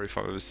hair if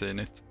I've ever seen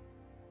it.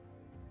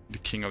 The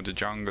king of the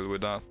jungle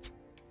with that.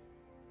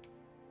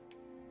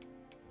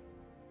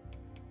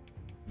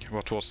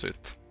 What was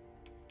it?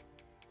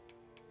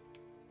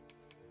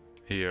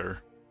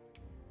 Here.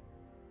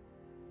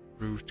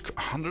 Root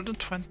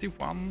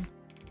 121?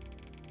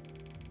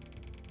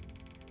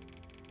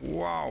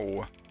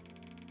 Wow.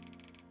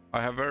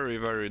 I have very,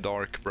 very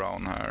dark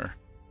brown hair.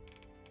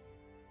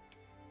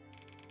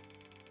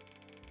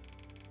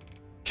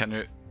 Can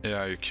you?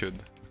 Yeah, you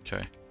could.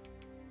 Okay.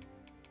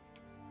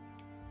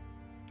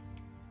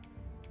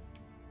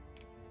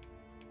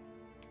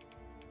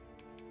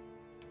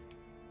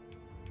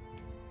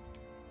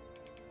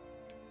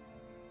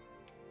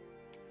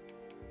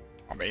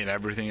 mean,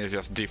 everything is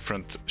just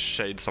different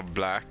shades of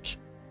black.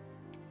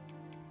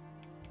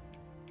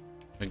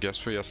 I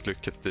guess we just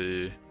look at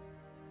the...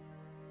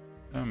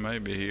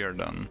 maybe here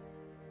then.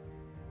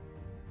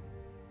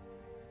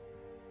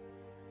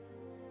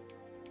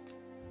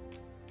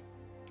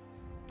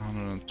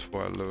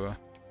 $112.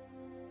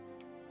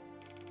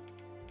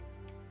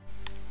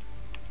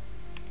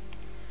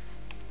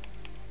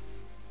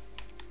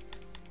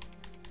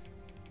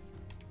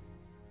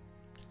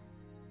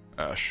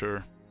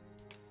 Sure.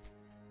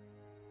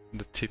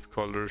 The tip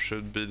color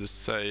should be the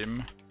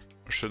same.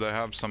 Or should I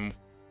have some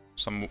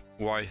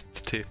white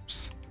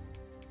tips?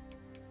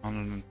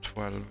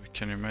 112.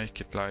 Can you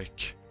make it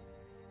like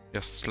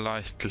just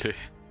slightly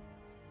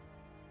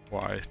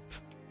white?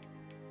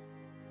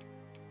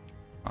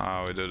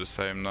 Ah, we do the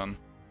same then.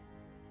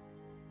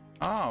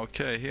 Ah,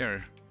 okay,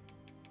 here.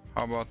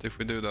 How about if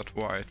we do that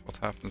white? What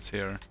happens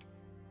here?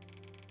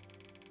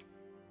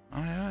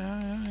 Ah,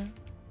 yeah.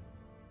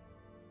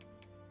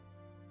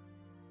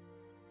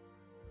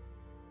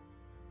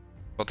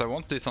 But I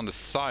want this on the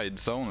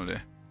sides only.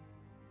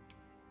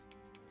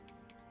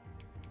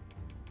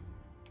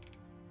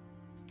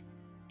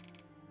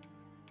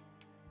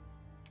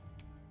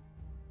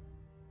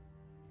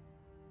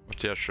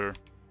 But yeah, sure.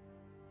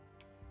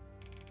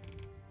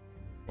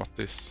 What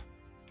is?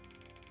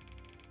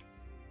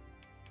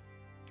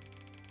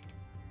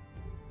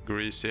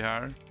 Greasy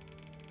hair.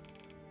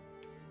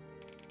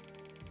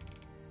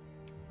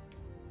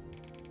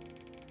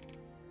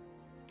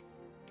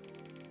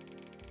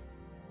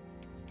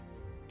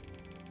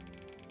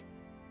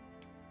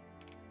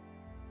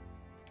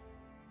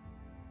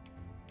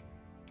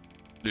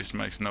 This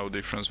makes no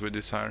difference with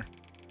this hair.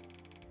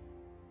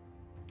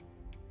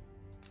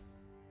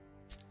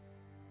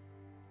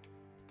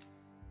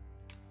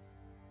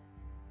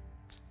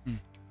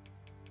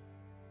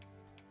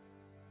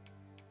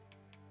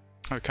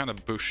 Oh, kind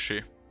of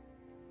bushy.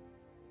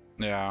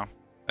 Yeah,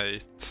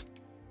 8.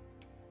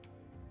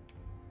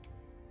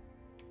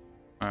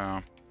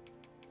 I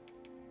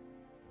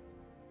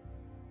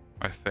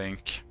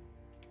think.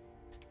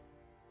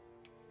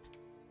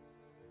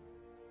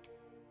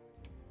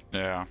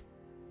 Yeah.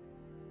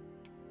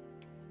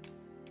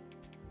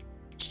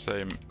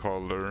 Same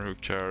color, who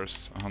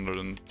cares?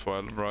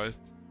 112, right?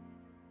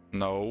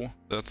 No,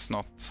 that's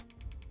not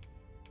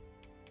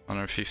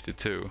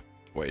 152.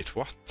 Wait,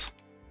 what?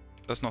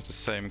 That's not the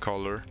same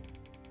color.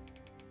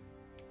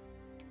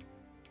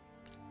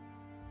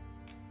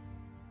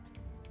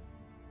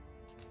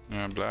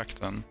 Yeah, black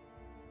then.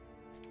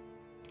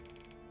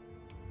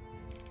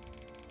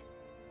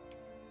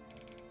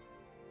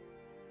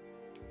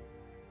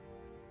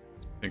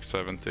 I think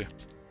 70.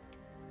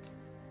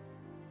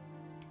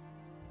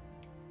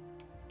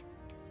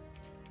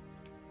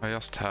 I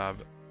just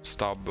have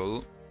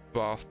stubble,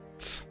 but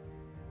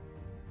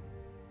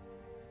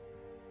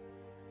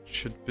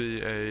should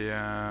be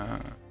a...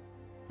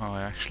 Oh,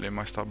 actually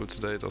my stubble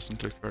today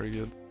doesn't look very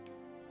good.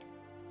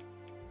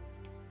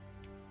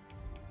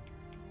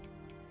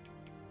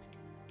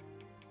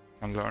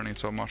 I'm learning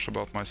so much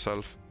about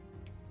myself.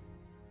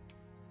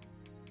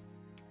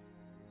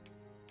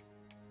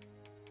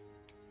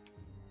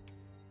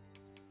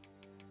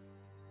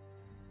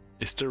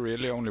 Is there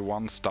really only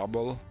one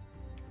stubble?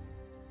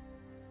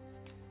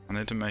 I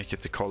need to make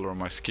it the color of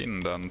my skin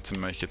then, to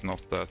make it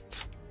not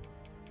that...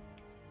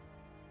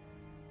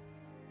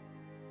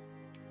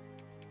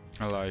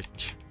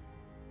 Like...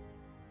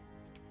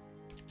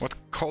 What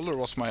color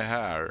was my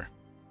hair?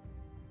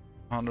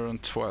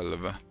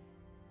 112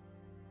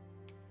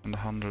 and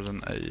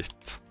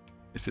 108.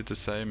 Is it the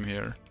same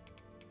here?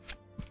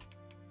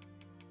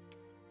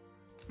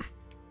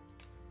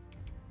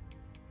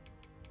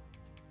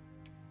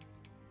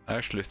 I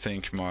actually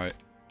think my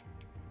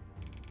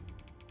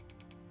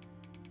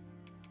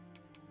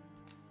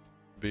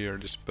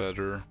beard is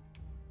better.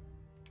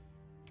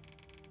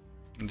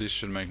 This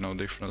should make no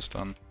difference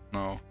then.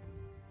 No.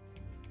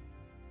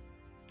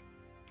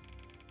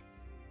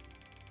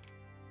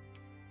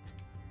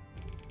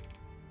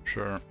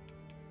 Sure.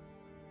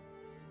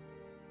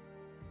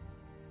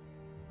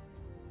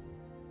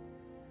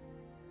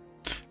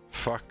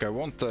 Fuck, I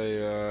want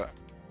a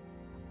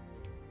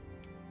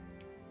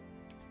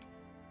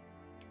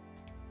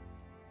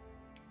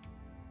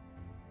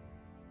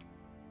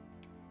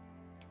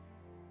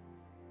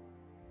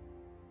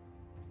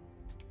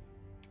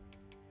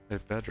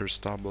better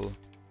stubble,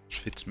 which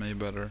fits me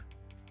better.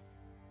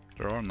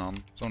 There are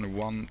none. There's only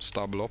one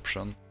stubble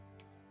option.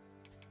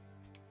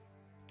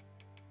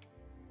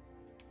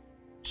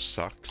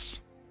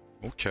 Sucks.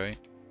 Okay.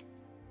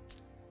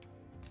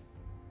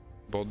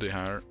 Body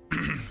hair.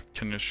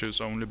 Can you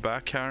choose only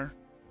back hair?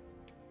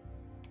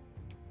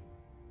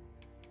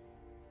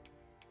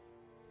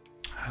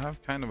 I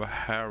have kind of a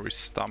hairy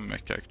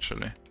stomach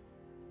actually.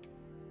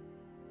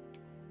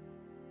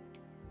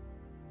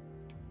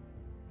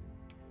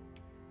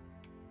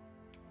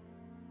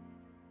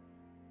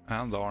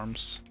 And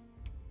arms.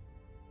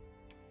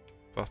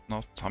 But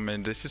not, I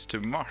mean, this is too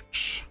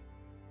much.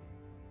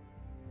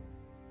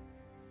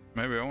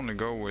 Maybe only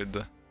go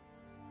with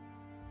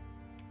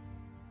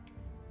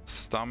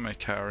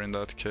stomach hair in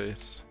that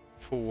case.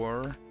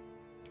 4.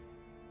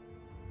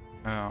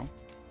 Yeah.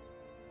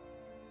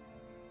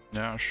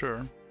 Yeah,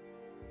 sure.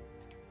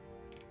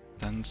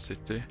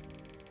 Density.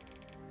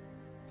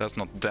 That's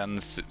not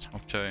density.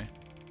 Okay.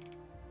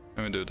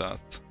 Let me do that.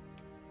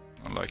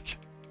 Like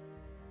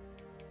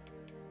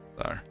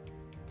there.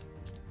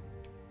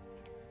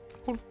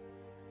 Cool.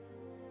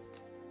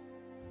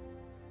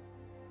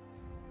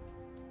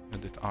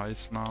 Edit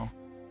eyes now.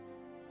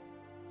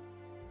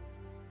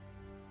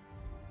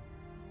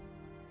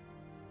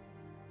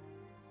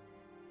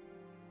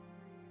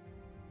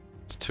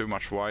 It's too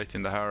much white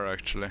in the hair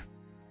actually.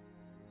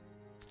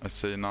 I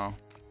see now.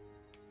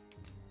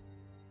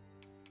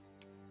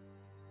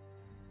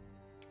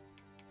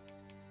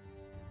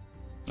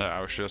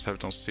 Yeah, I should just have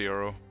it on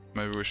 0.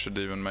 Maybe we should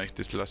even make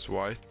this less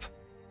white.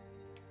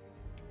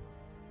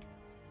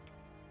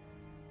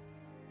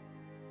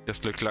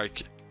 Just look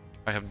like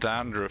I have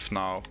dandruff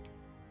now.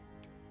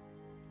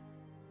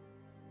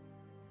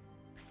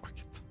 Fuck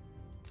it.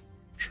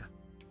 Sure.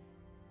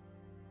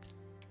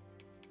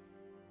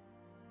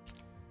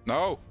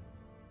 No!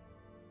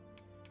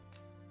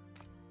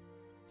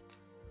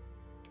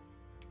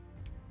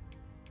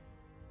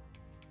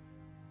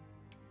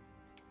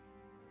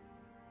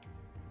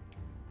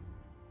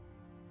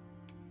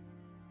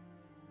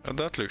 Oh,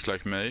 that looks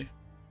like me.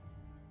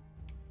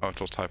 Oh,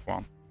 it was type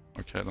 1.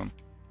 Okay then.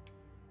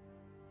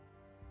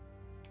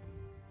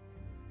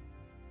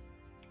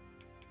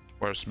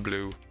 Where's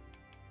blue?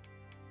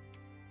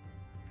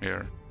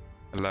 Here.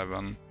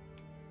 11.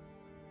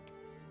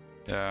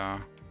 Yeah.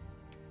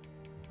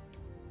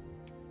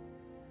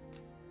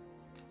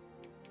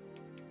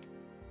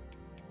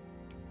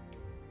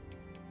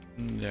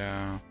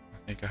 Yeah,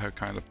 I think I have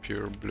kind of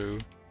pure blue.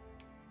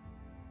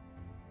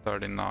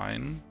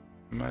 39,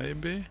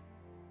 maybe?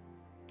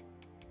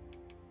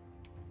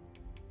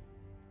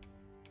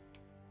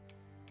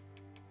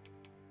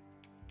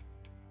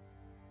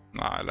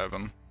 Nah,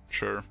 11.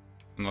 Sure.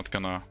 I'm not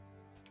gonna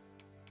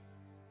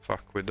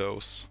fuck with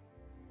those.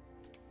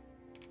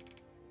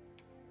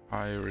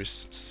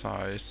 Iris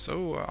size.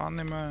 Oh,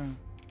 anime.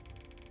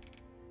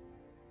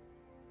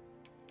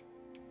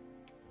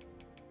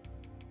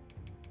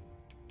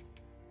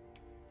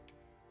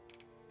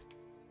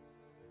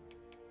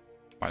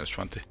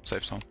 -20.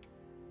 Safe zone.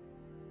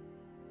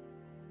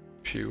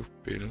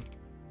 Pupil.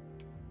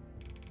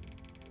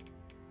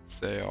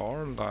 They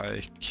are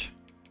like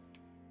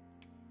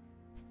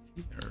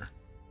here.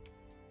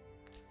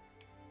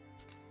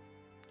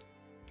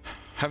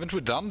 Haven't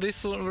we done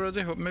this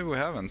already? Maybe we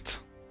haven't.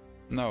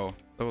 No,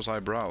 that was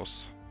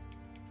eyebrows.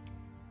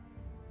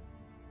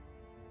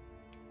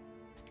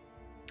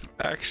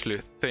 I actually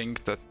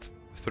think that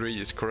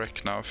 3 is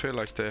correct now. I feel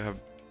like they have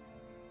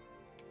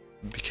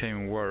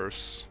became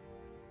worse.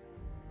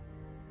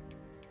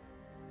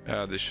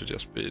 Yeah, this should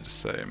just be the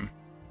same.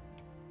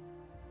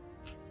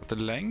 But the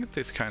length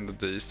is kind of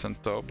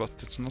decent though, but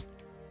it's not...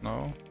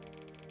 no.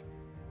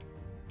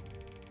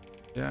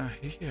 Yeah,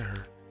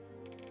 here.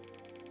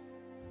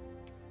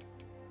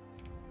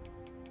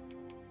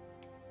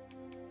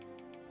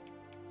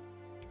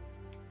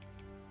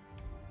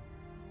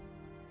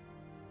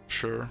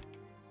 Sure.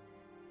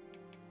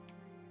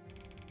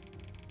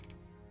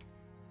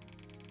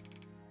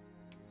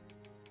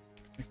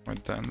 I think my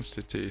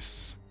density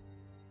is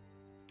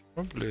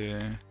probably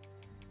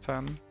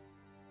 10.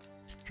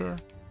 Sure.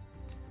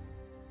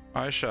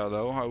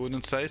 Eyeshadow, I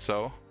wouldn't say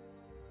so.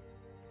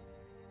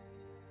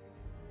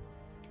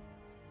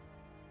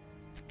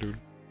 Dude.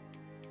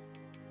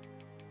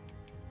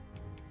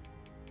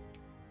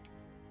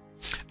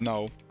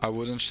 No, I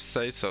wouldn't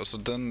say so. So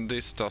then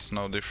this does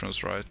no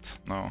difference, right?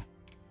 No.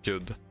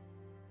 Good.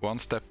 One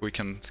step we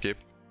can skip.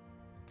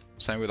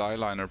 Same with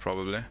eyeliner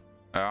probably.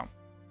 Yeah.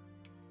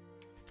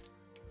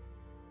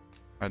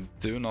 I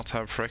do not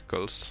have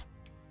freckles.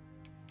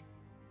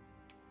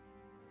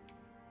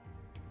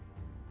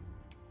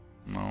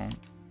 No.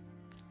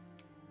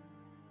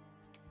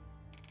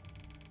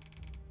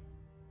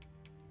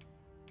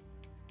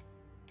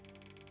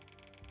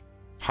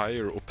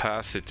 Higher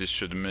opacity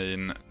should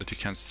mean that you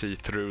can see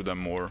through them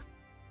more.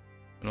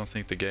 I don't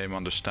think the game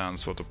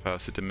understands what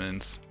opacity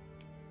means.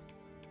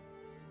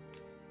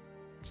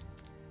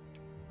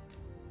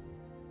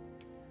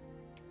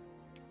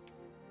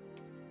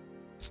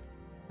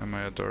 Am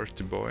I a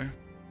dirty boy?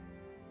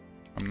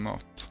 I'm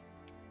not.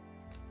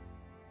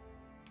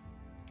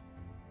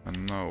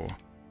 And no.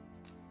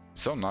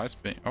 So nice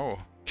being... oh,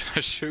 can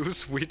I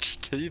choose which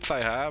teeth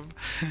I have?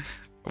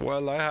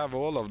 Well, I have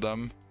all of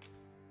them.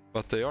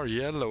 But they are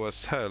yellow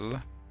as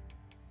hell.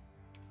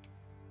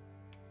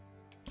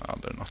 Oh,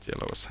 they're not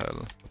yellow as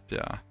hell, but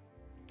yeah.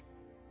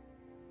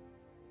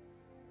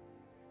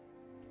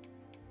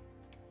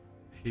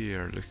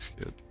 Here looks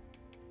good.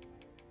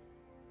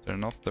 They're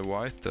not the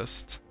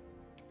whitest.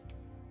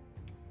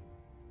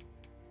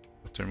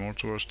 But they're more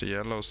towards the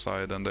yellow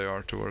side than they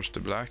are towards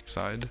the black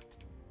side.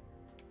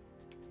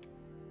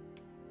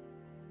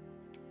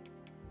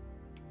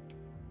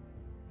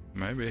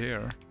 Maybe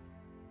here.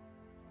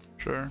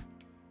 Sure.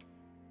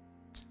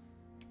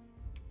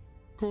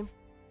 cool.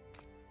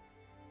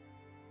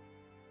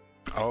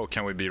 Oh,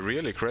 can we be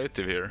really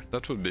creative here?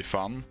 That would be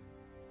fun.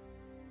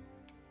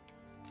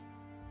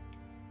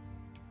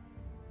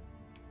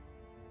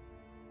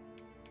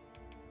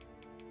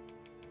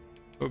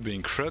 It would be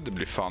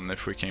incredibly fun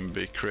if we can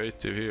be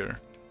creative here.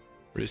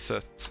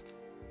 Reset.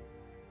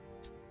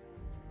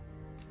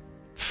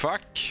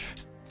 Fuck!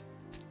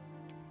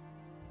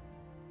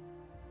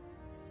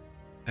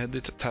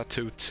 Edit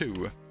tattoo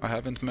 2. I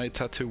haven't made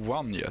tattoo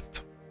 1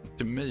 yet. What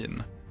do you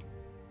mean?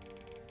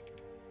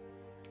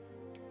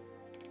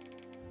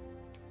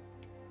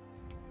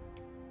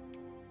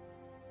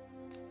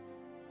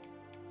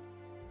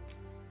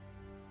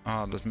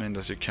 Ah, that means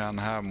that you can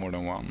have more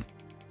than one.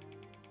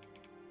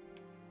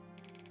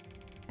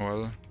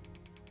 Well,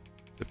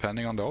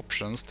 depending on the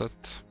options,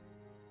 that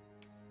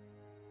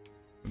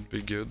would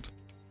be good.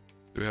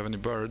 Do we have any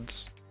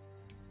birds?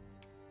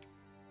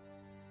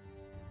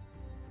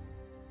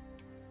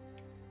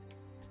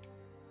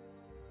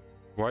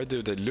 Why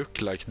do they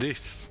look like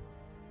this?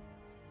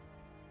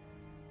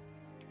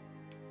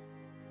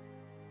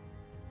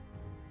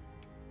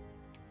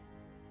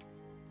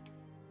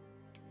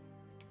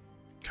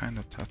 What kind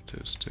of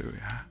tattoos do we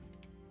have?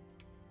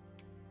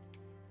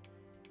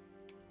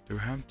 Do we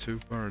have 2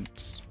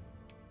 birds?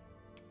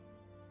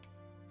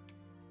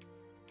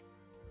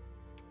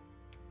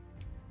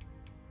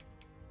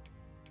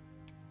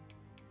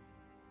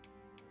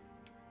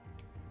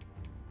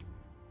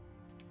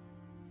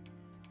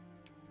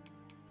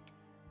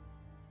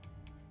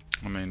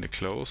 I mean, the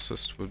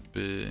closest would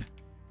be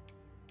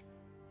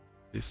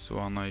this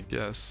one, I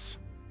guess.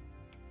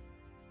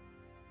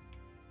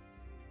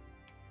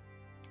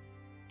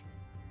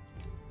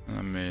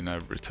 I mean,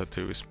 every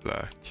tattoo is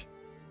black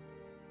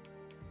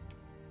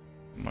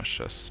on my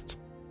chest,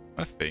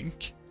 I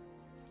think.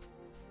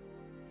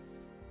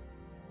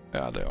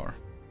 Yeah, they are.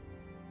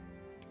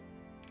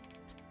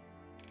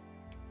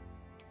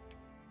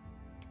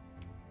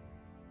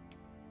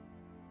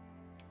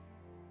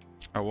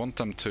 I want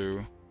them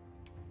to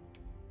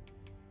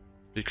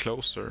be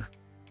closer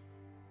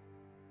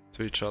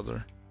to each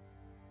other.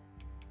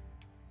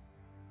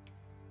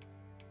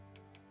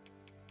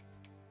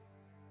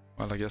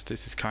 Well, I guess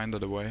this is kind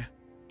of the way.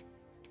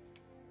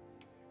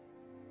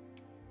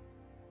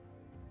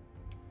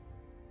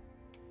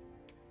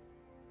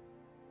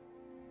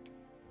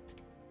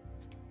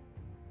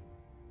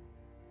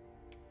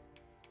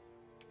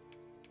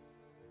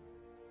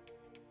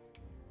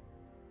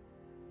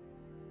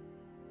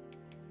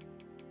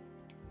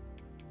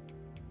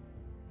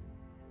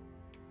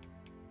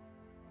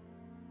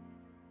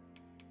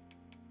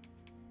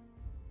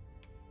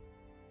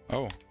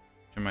 Oh,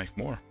 you make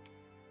more.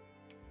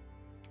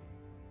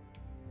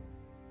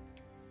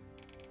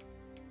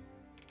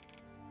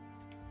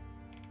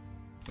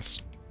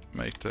 Let's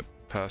make the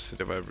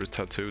opacity of every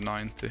tattoo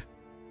 90. What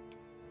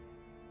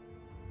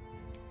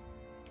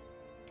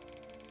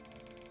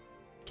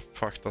the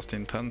fuck does the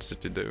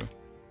intensity do?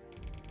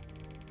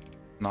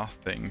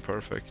 Nothing.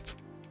 Perfect.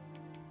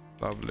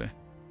 Lovely.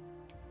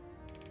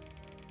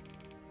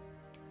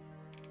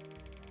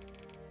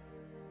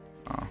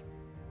 Ah.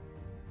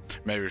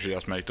 Maybe we should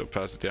just make the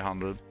opacity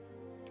 100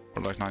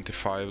 or like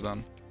 95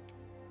 then.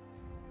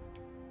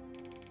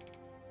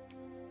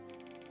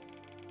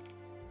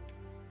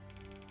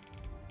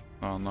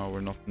 Oh no, we're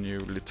not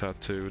newly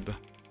tattooed.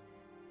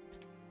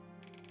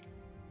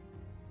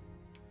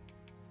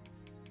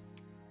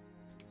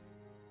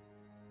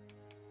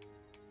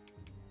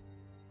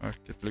 Fuck,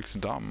 it looks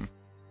dumb.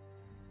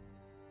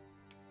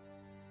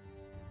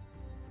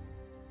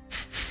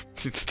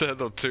 Instead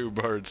of 2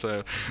 birds, I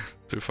have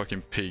 2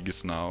 fucking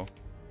pigs now.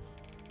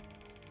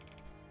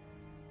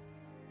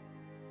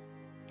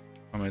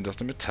 I mean, does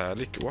the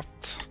metallic... what?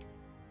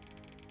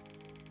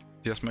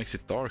 It just makes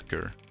it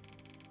darker.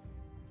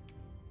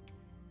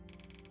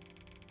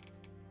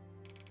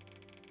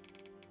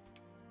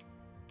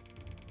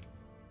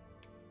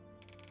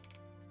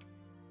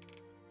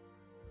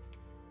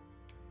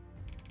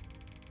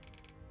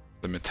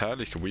 The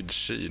metallic with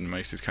sheen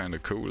makes it kind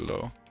of cool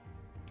though.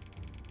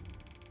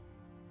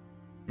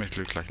 Makes it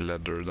look like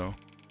leather though.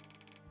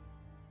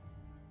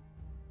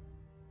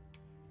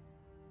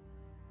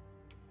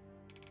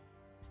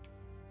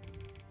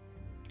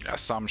 Yeah,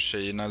 some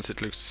sheen, else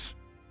it looks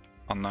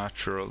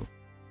unnatural.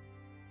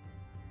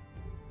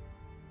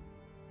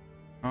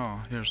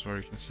 Oh, here's where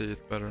you can see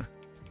it better.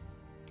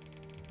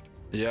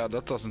 Yeah,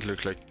 that doesn't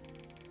look like...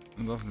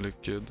 it doesn't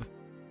look good.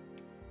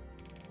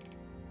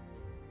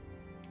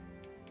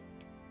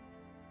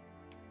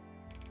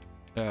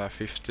 Yeah,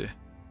 50.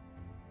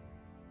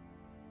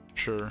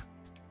 Sure.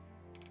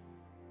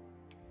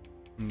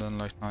 And then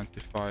like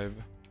 95.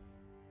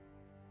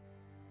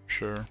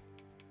 Sure.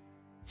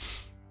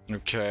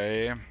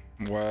 Okay,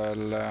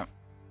 well,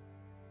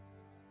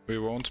 we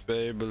won't be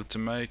able to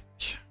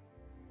make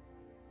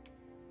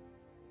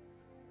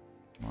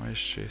my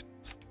shit.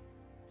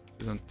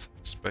 Didn't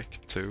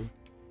expect to.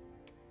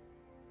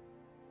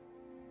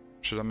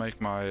 Should I make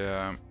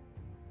my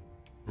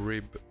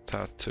rib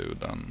tattoo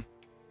then?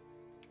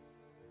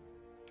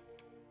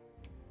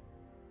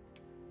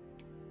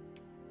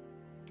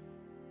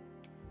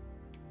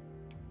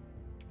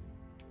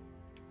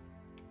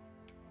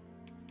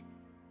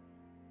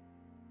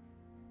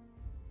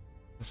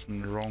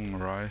 Wasn't wrong,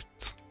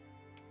 right?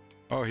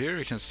 Oh, here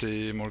you can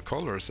see more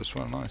colors as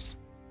well, nice.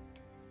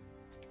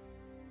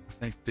 I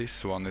think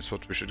this one is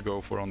what we should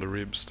go for on the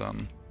ribs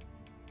then.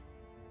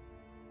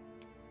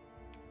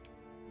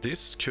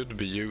 This could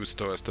be used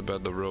though as the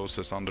bed of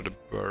roses under the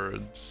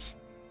birds.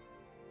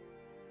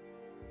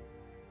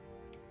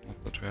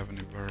 Not that we have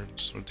any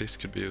birds, or this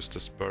could be used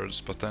as birds,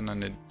 but then I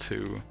need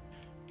 2.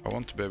 I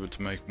want to be able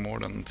to make more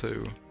than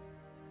 2.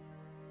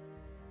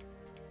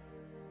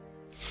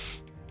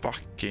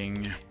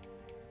 Fucking.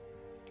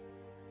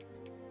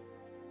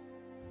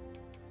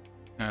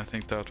 Yeah, I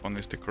think that one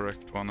is the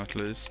correct one at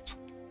least.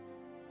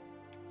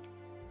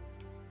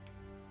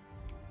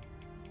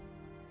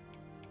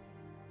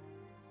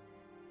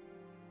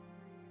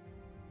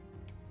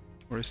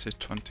 Or is it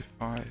 25?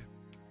 I think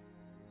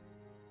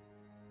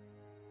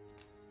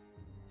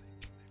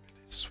maybe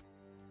this one.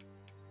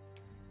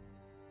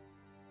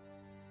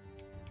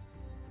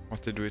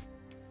 What did we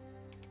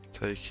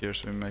take here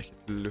so we make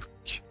it look?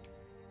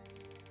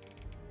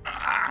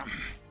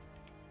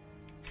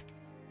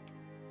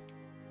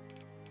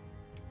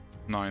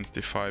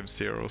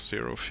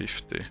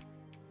 950050.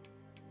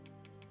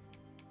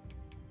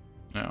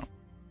 Yeah.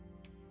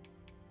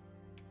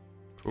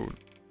 Cool.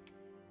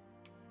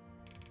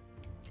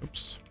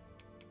 Oops.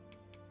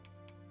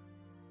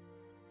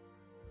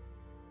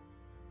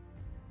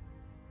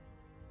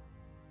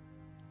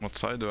 What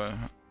side do I?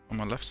 On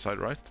my left side,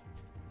 right?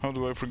 How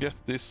do I forget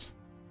this?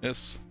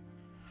 Yes.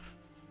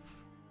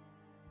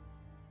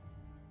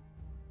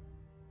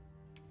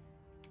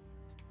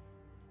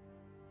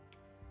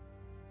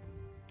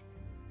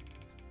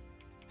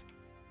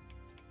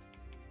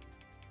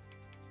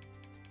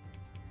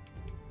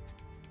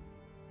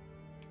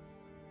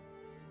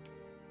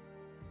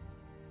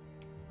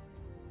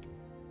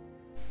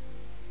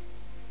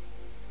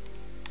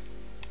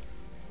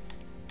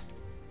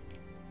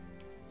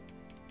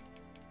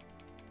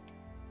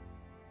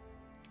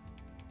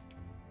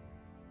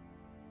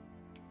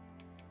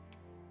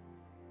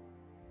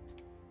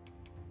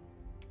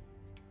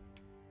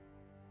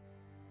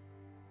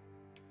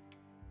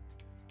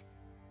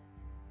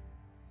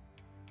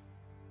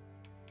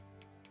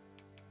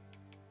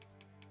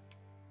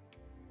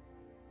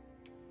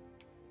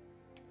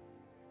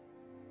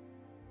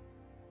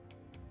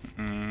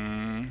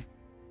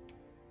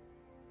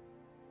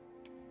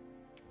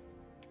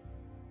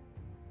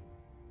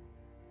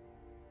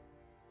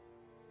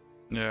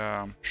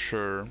 Yeah,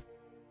 sure.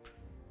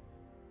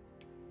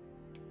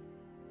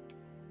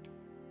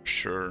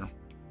 Sure.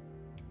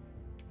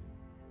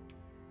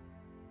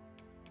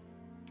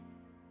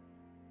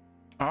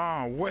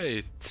 Ah,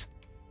 wait.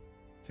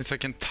 Since I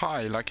can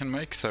tile, I can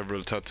make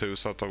several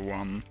tattoos out of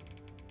one.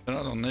 Then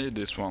I don't need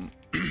this one.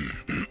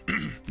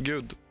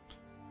 Good.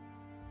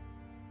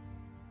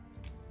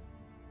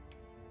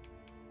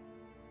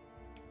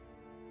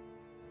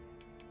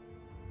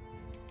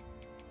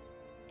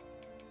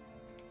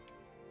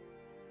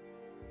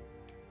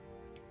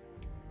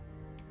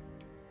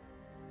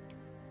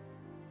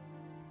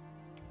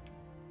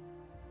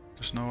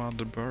 There's no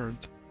other bird.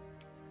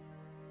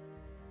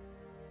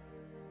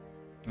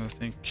 I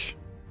think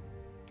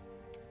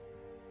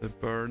the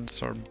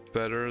birds are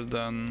better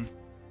than...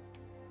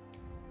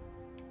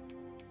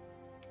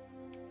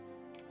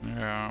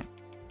 Yeah.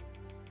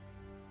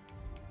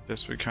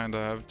 Guess we kinda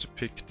have to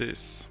pick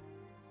this.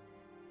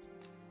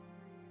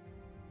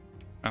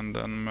 And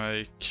then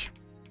make...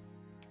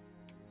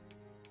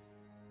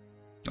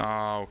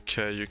 Ah,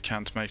 okay, you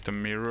can't make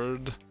them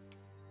mirrored.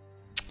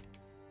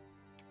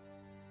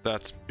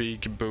 That's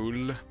big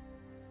bull.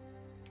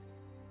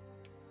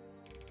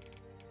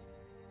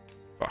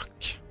 Fuck.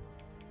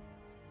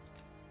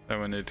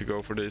 Then we need to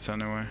go for this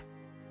anyway.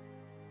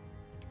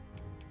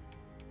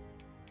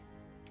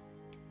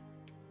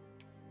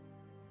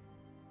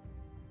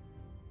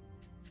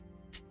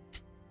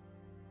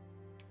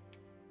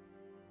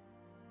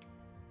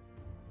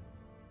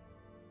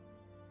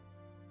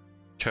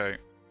 Okay.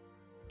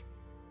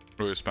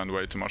 We spend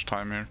way too much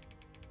time here.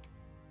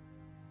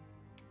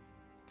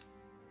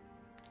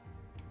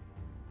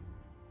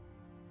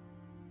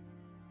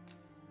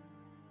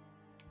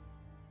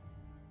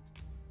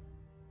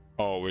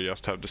 Oh, we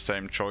just have the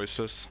same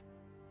choices.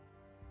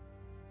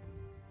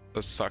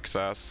 That sucks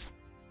ass.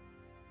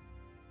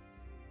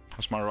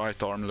 How's my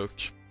right arm look?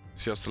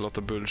 It's just a lot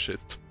of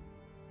bullshit.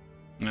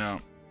 Yeah,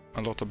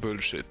 a lot of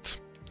bullshit.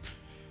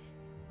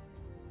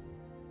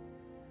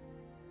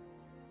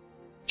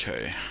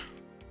 Okay.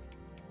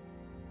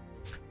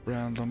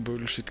 Random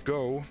bullshit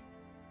go.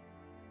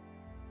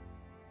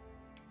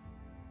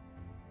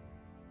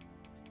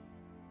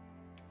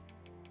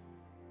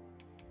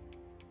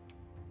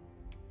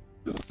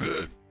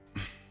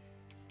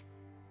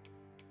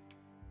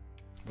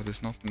 But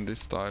it's not in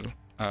this style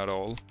at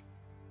all.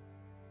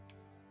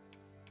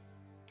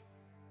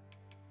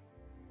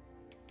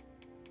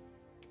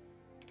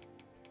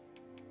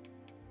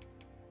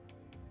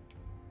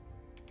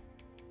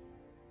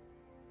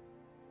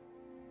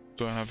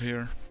 Do I have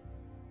here?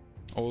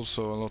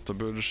 Also a lot of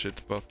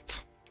bullshit,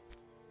 but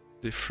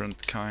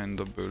different kind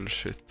of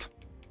bullshit.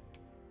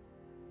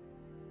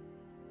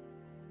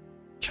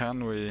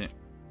 can we...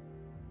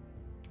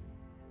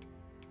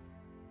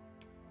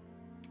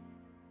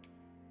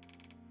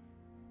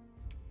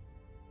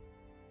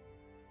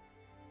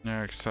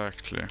 Yeah,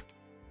 exactly.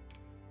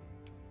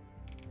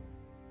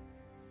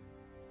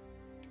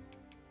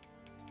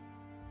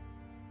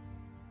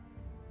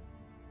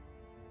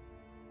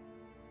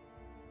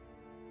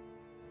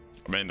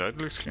 I mean, that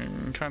looks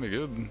kind of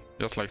good,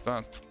 just like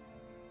that.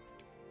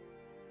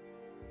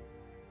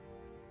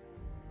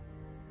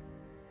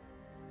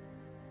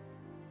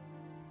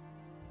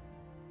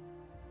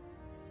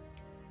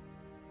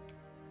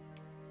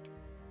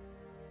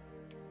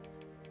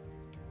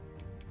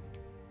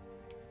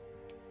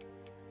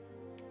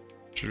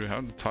 Should we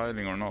have the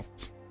tiling or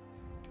not?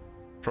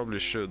 Probably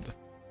should.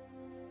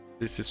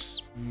 This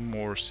is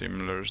more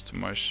similar to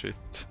my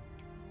shit.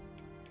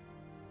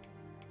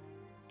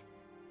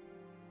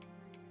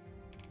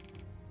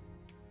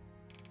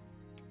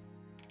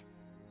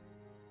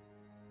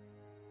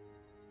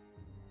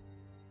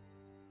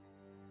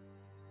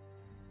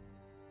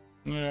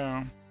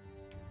 Yeah.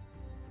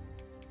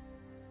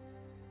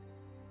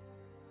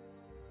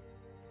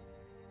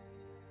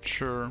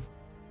 Sure.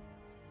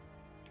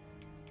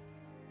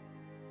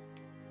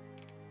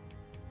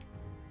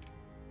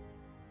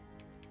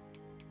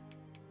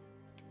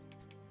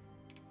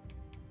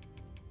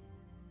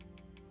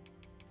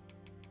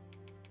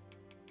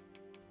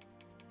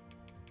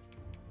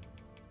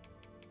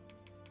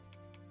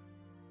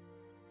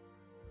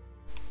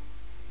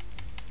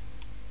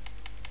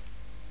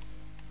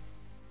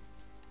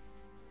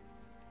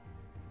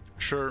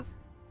 Sure.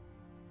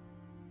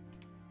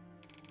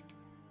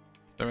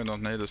 Then we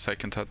don't need a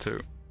second tattoo.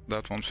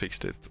 That one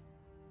fixed it.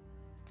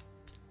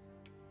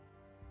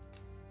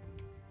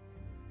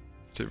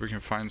 See if we can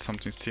find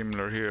something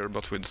similar here,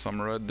 but with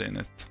some red in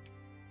it.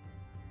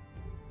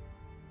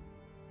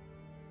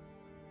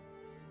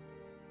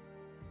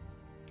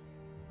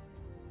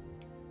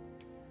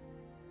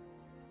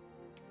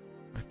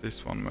 Like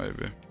this one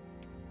maybe.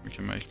 We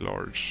can make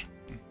large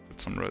and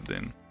put some red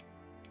in.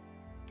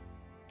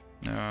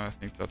 Yeah, I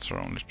think that's our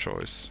only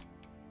choice.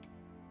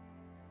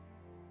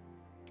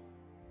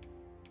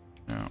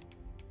 Yeah.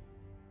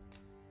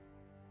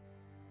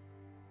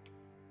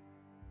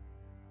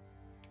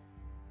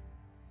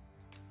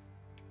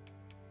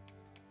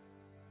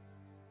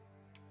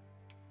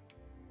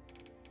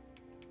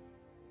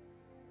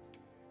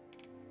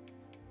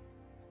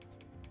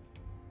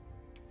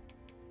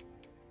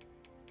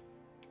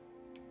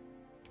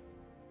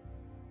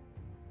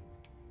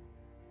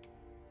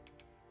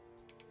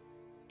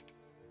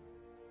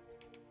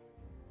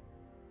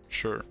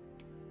 Sure.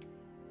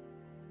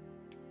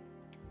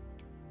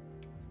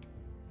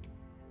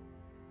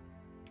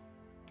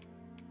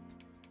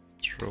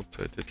 Let's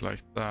rotate it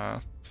like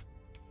that.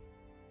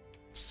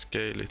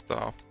 Scale it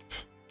up.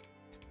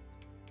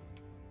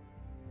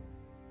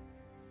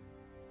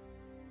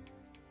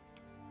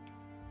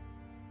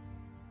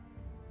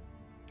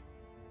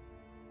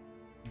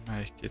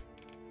 Make it...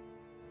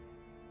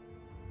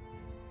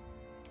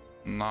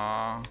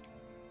 Nah.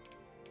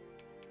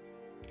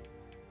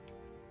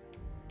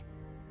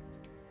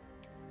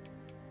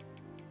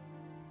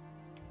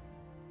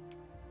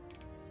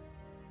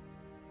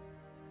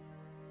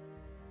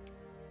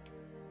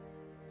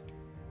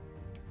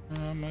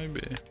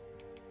 Maybe.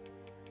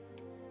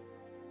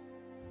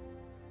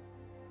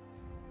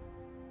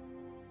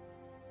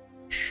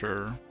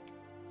 Sure.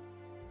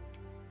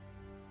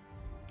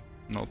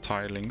 No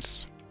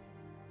tilings.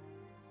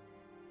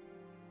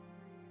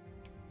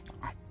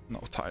 No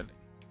tiling.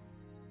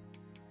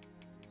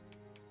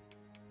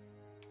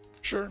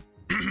 Sure.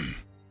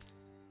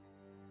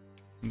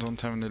 Don't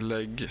have any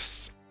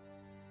legs.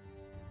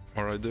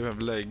 Or I do have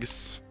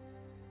legs.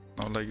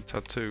 No leg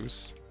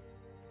tattoos.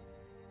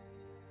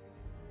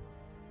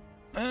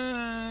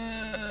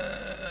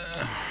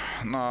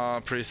 Nah,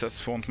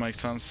 presets won't make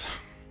sense.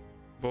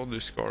 Body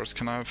scars.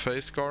 Can I have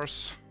face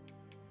scars?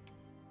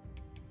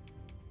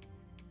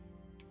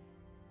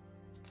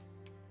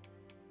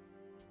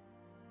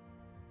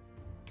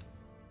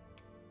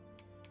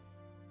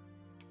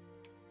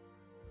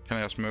 Can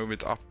I just move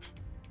it up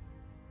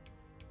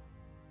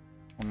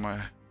on my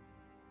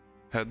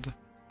head?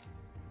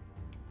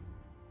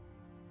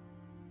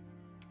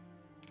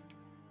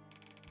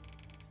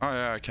 Oh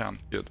yeah, I can.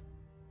 Good.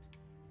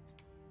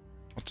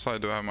 What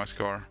side do I have my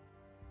scar?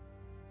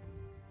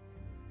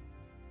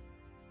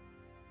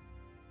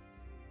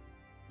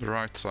 The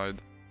right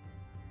side.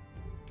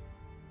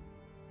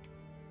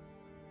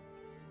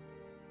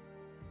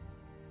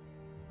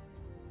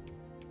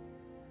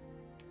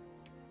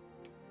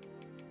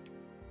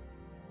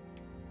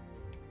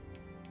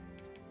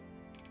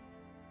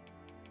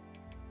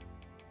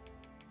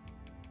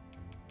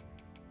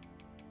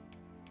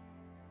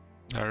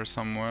 There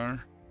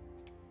somewhere.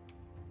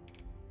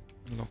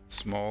 A lot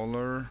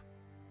smaller.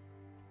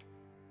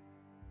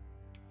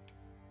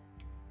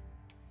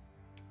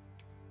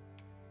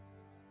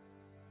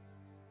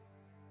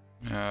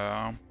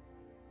 Yeah.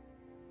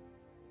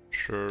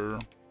 Sure.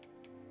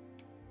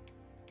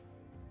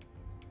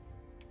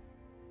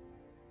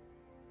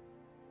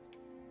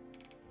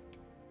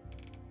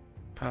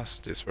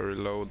 Capacity is very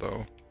low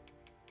though.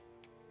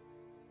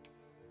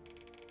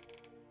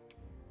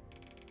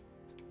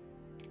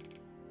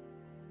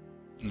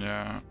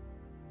 Yeah.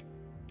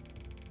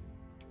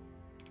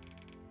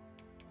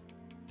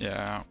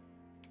 Yeah.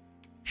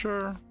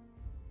 Sure.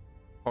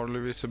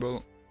 Hardly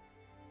visible.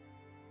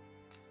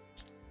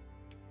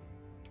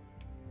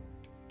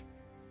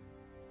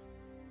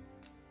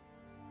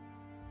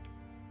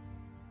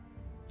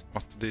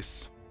 What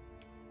this?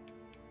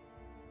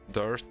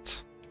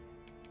 Dirt.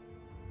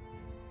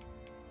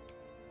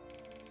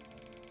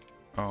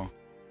 Oh,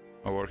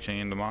 I'm working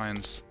in the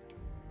mines.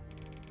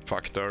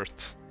 Fuck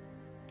dirt.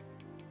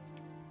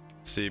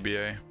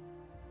 CBA.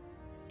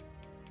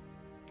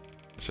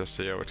 Let's just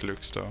see how it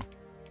looks though.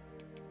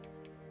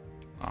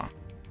 Ah.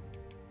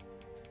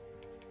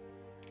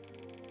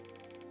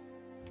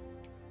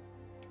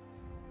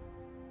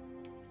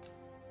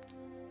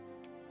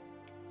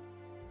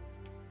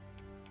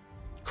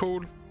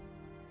 Cool.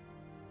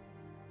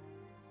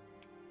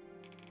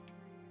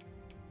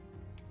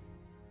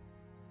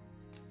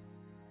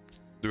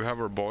 Do we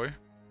have our boy?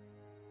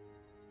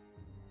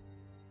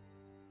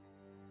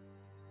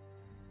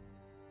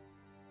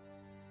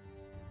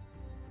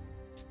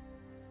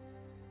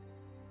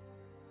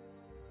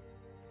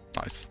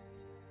 Nice.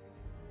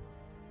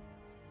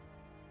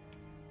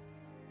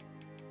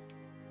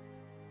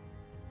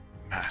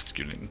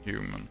 Masculine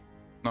human.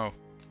 No.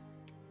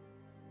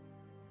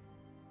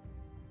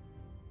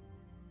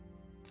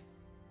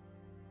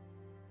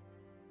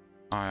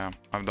 Ah, yeah,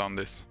 I've done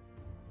this.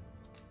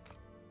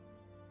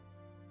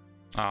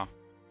 Ah,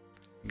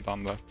 I've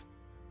done that.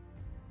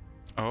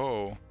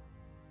 Oh.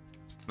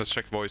 Let's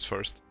check voice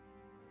first.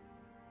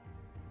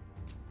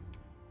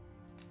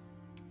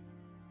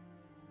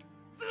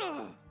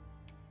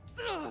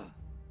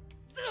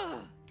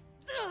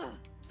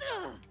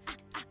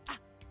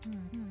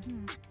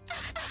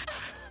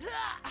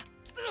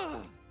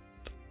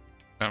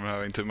 I'm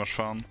having too much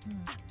fun.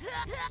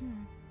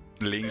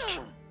 Link.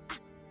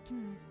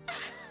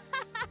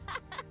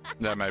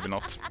 Yeah, maybe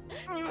not.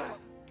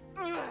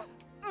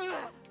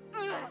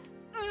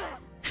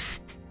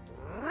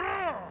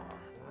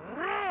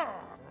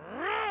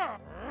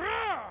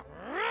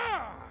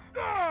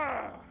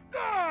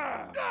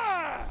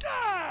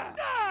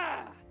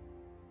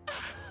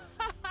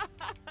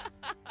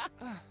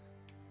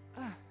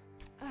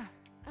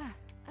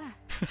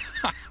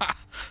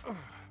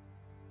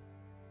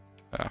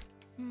 Yeah.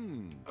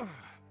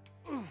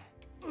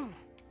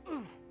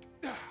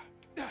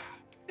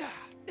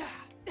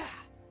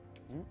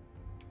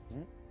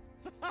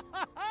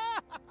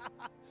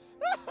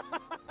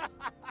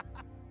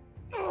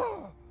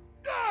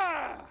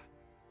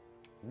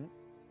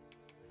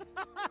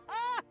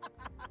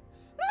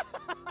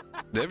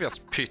 They've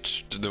just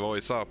pitched the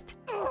voice up.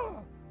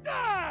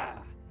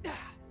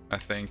 I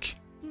think.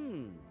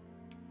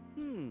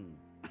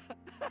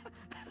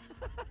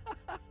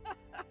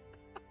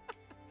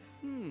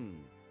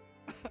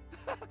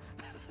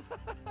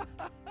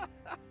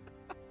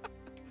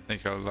 I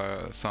think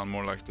I'll sound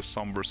more like the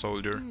somber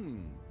soldier.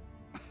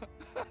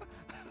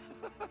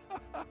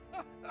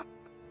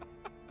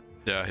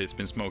 Yeah, he's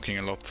been smoking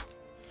a lot.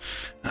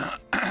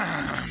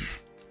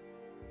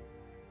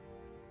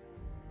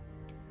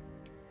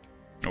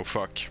 Oh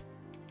fuck.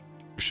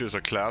 We choose a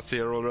class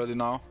here already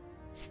now?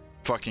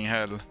 Fucking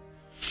hell.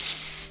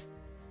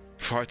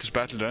 Fighters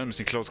battle their enemies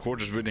in close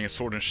quarters wielding a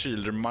sword and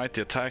shield. Their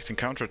mighty attacks and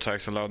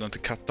counterattacks allow them to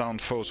cut down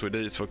foes with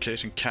ease.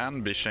 Vocation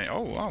can be changed.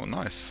 Oh wow,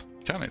 nice.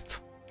 Can it?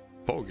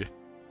 Pog.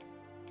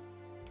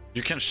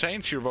 You can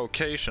change your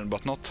vocation,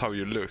 but not how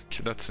you look.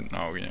 That's...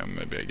 Oh yeah,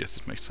 maybe I guess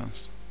it makes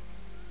sense.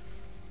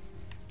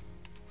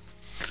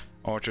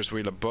 Archers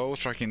wield a bow,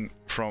 striking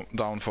from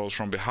down foes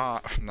from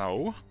behind.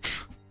 No.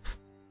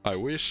 I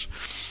wish.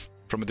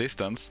 From a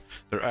distance.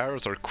 Their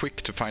arrows are quick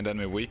to find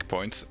enemy weak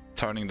points,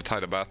 turning the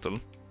tide of battle.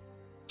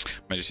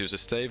 Mages use the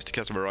staves to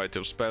cast a variety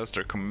of spells.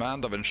 Their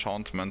command of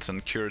enchantments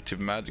and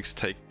curative magics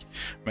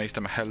makes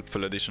them a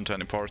helpful addition to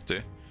any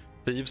party.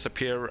 Thieves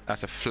appear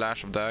as a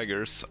flash of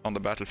daggers on the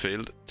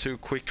battlefield, too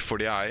quick for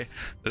the eye.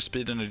 Their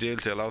speed and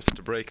agility allows them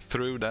to break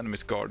through the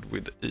enemy's guard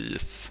with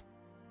ease.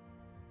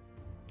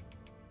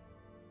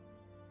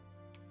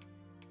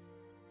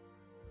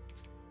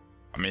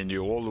 I mean,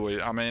 you always...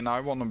 I mean, I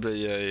want to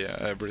be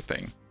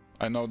everything.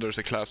 I know there's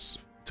a class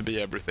to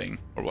be everything,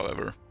 or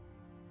whatever.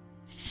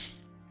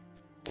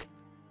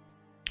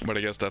 But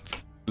I guess that's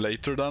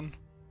later then.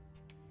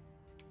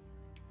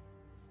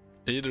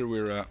 Either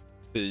we're a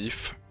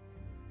thief,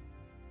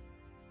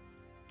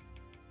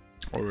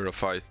 or we're a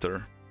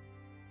fighter.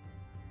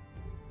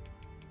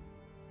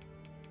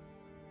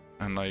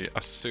 And I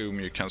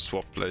assume you can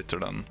swap later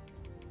then.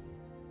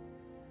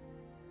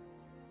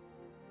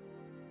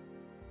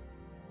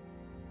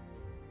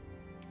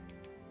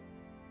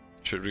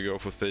 Should we go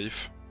for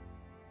thief?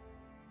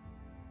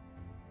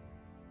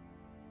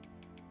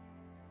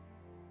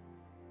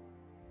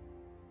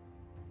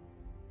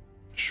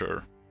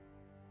 Sure.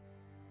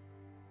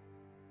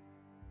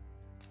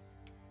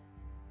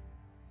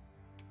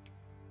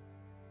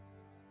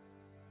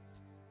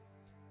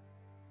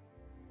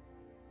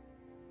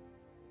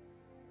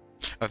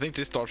 I think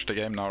this starts the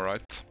game now,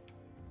 right?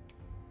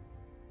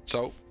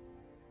 So,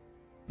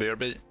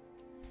 BRB.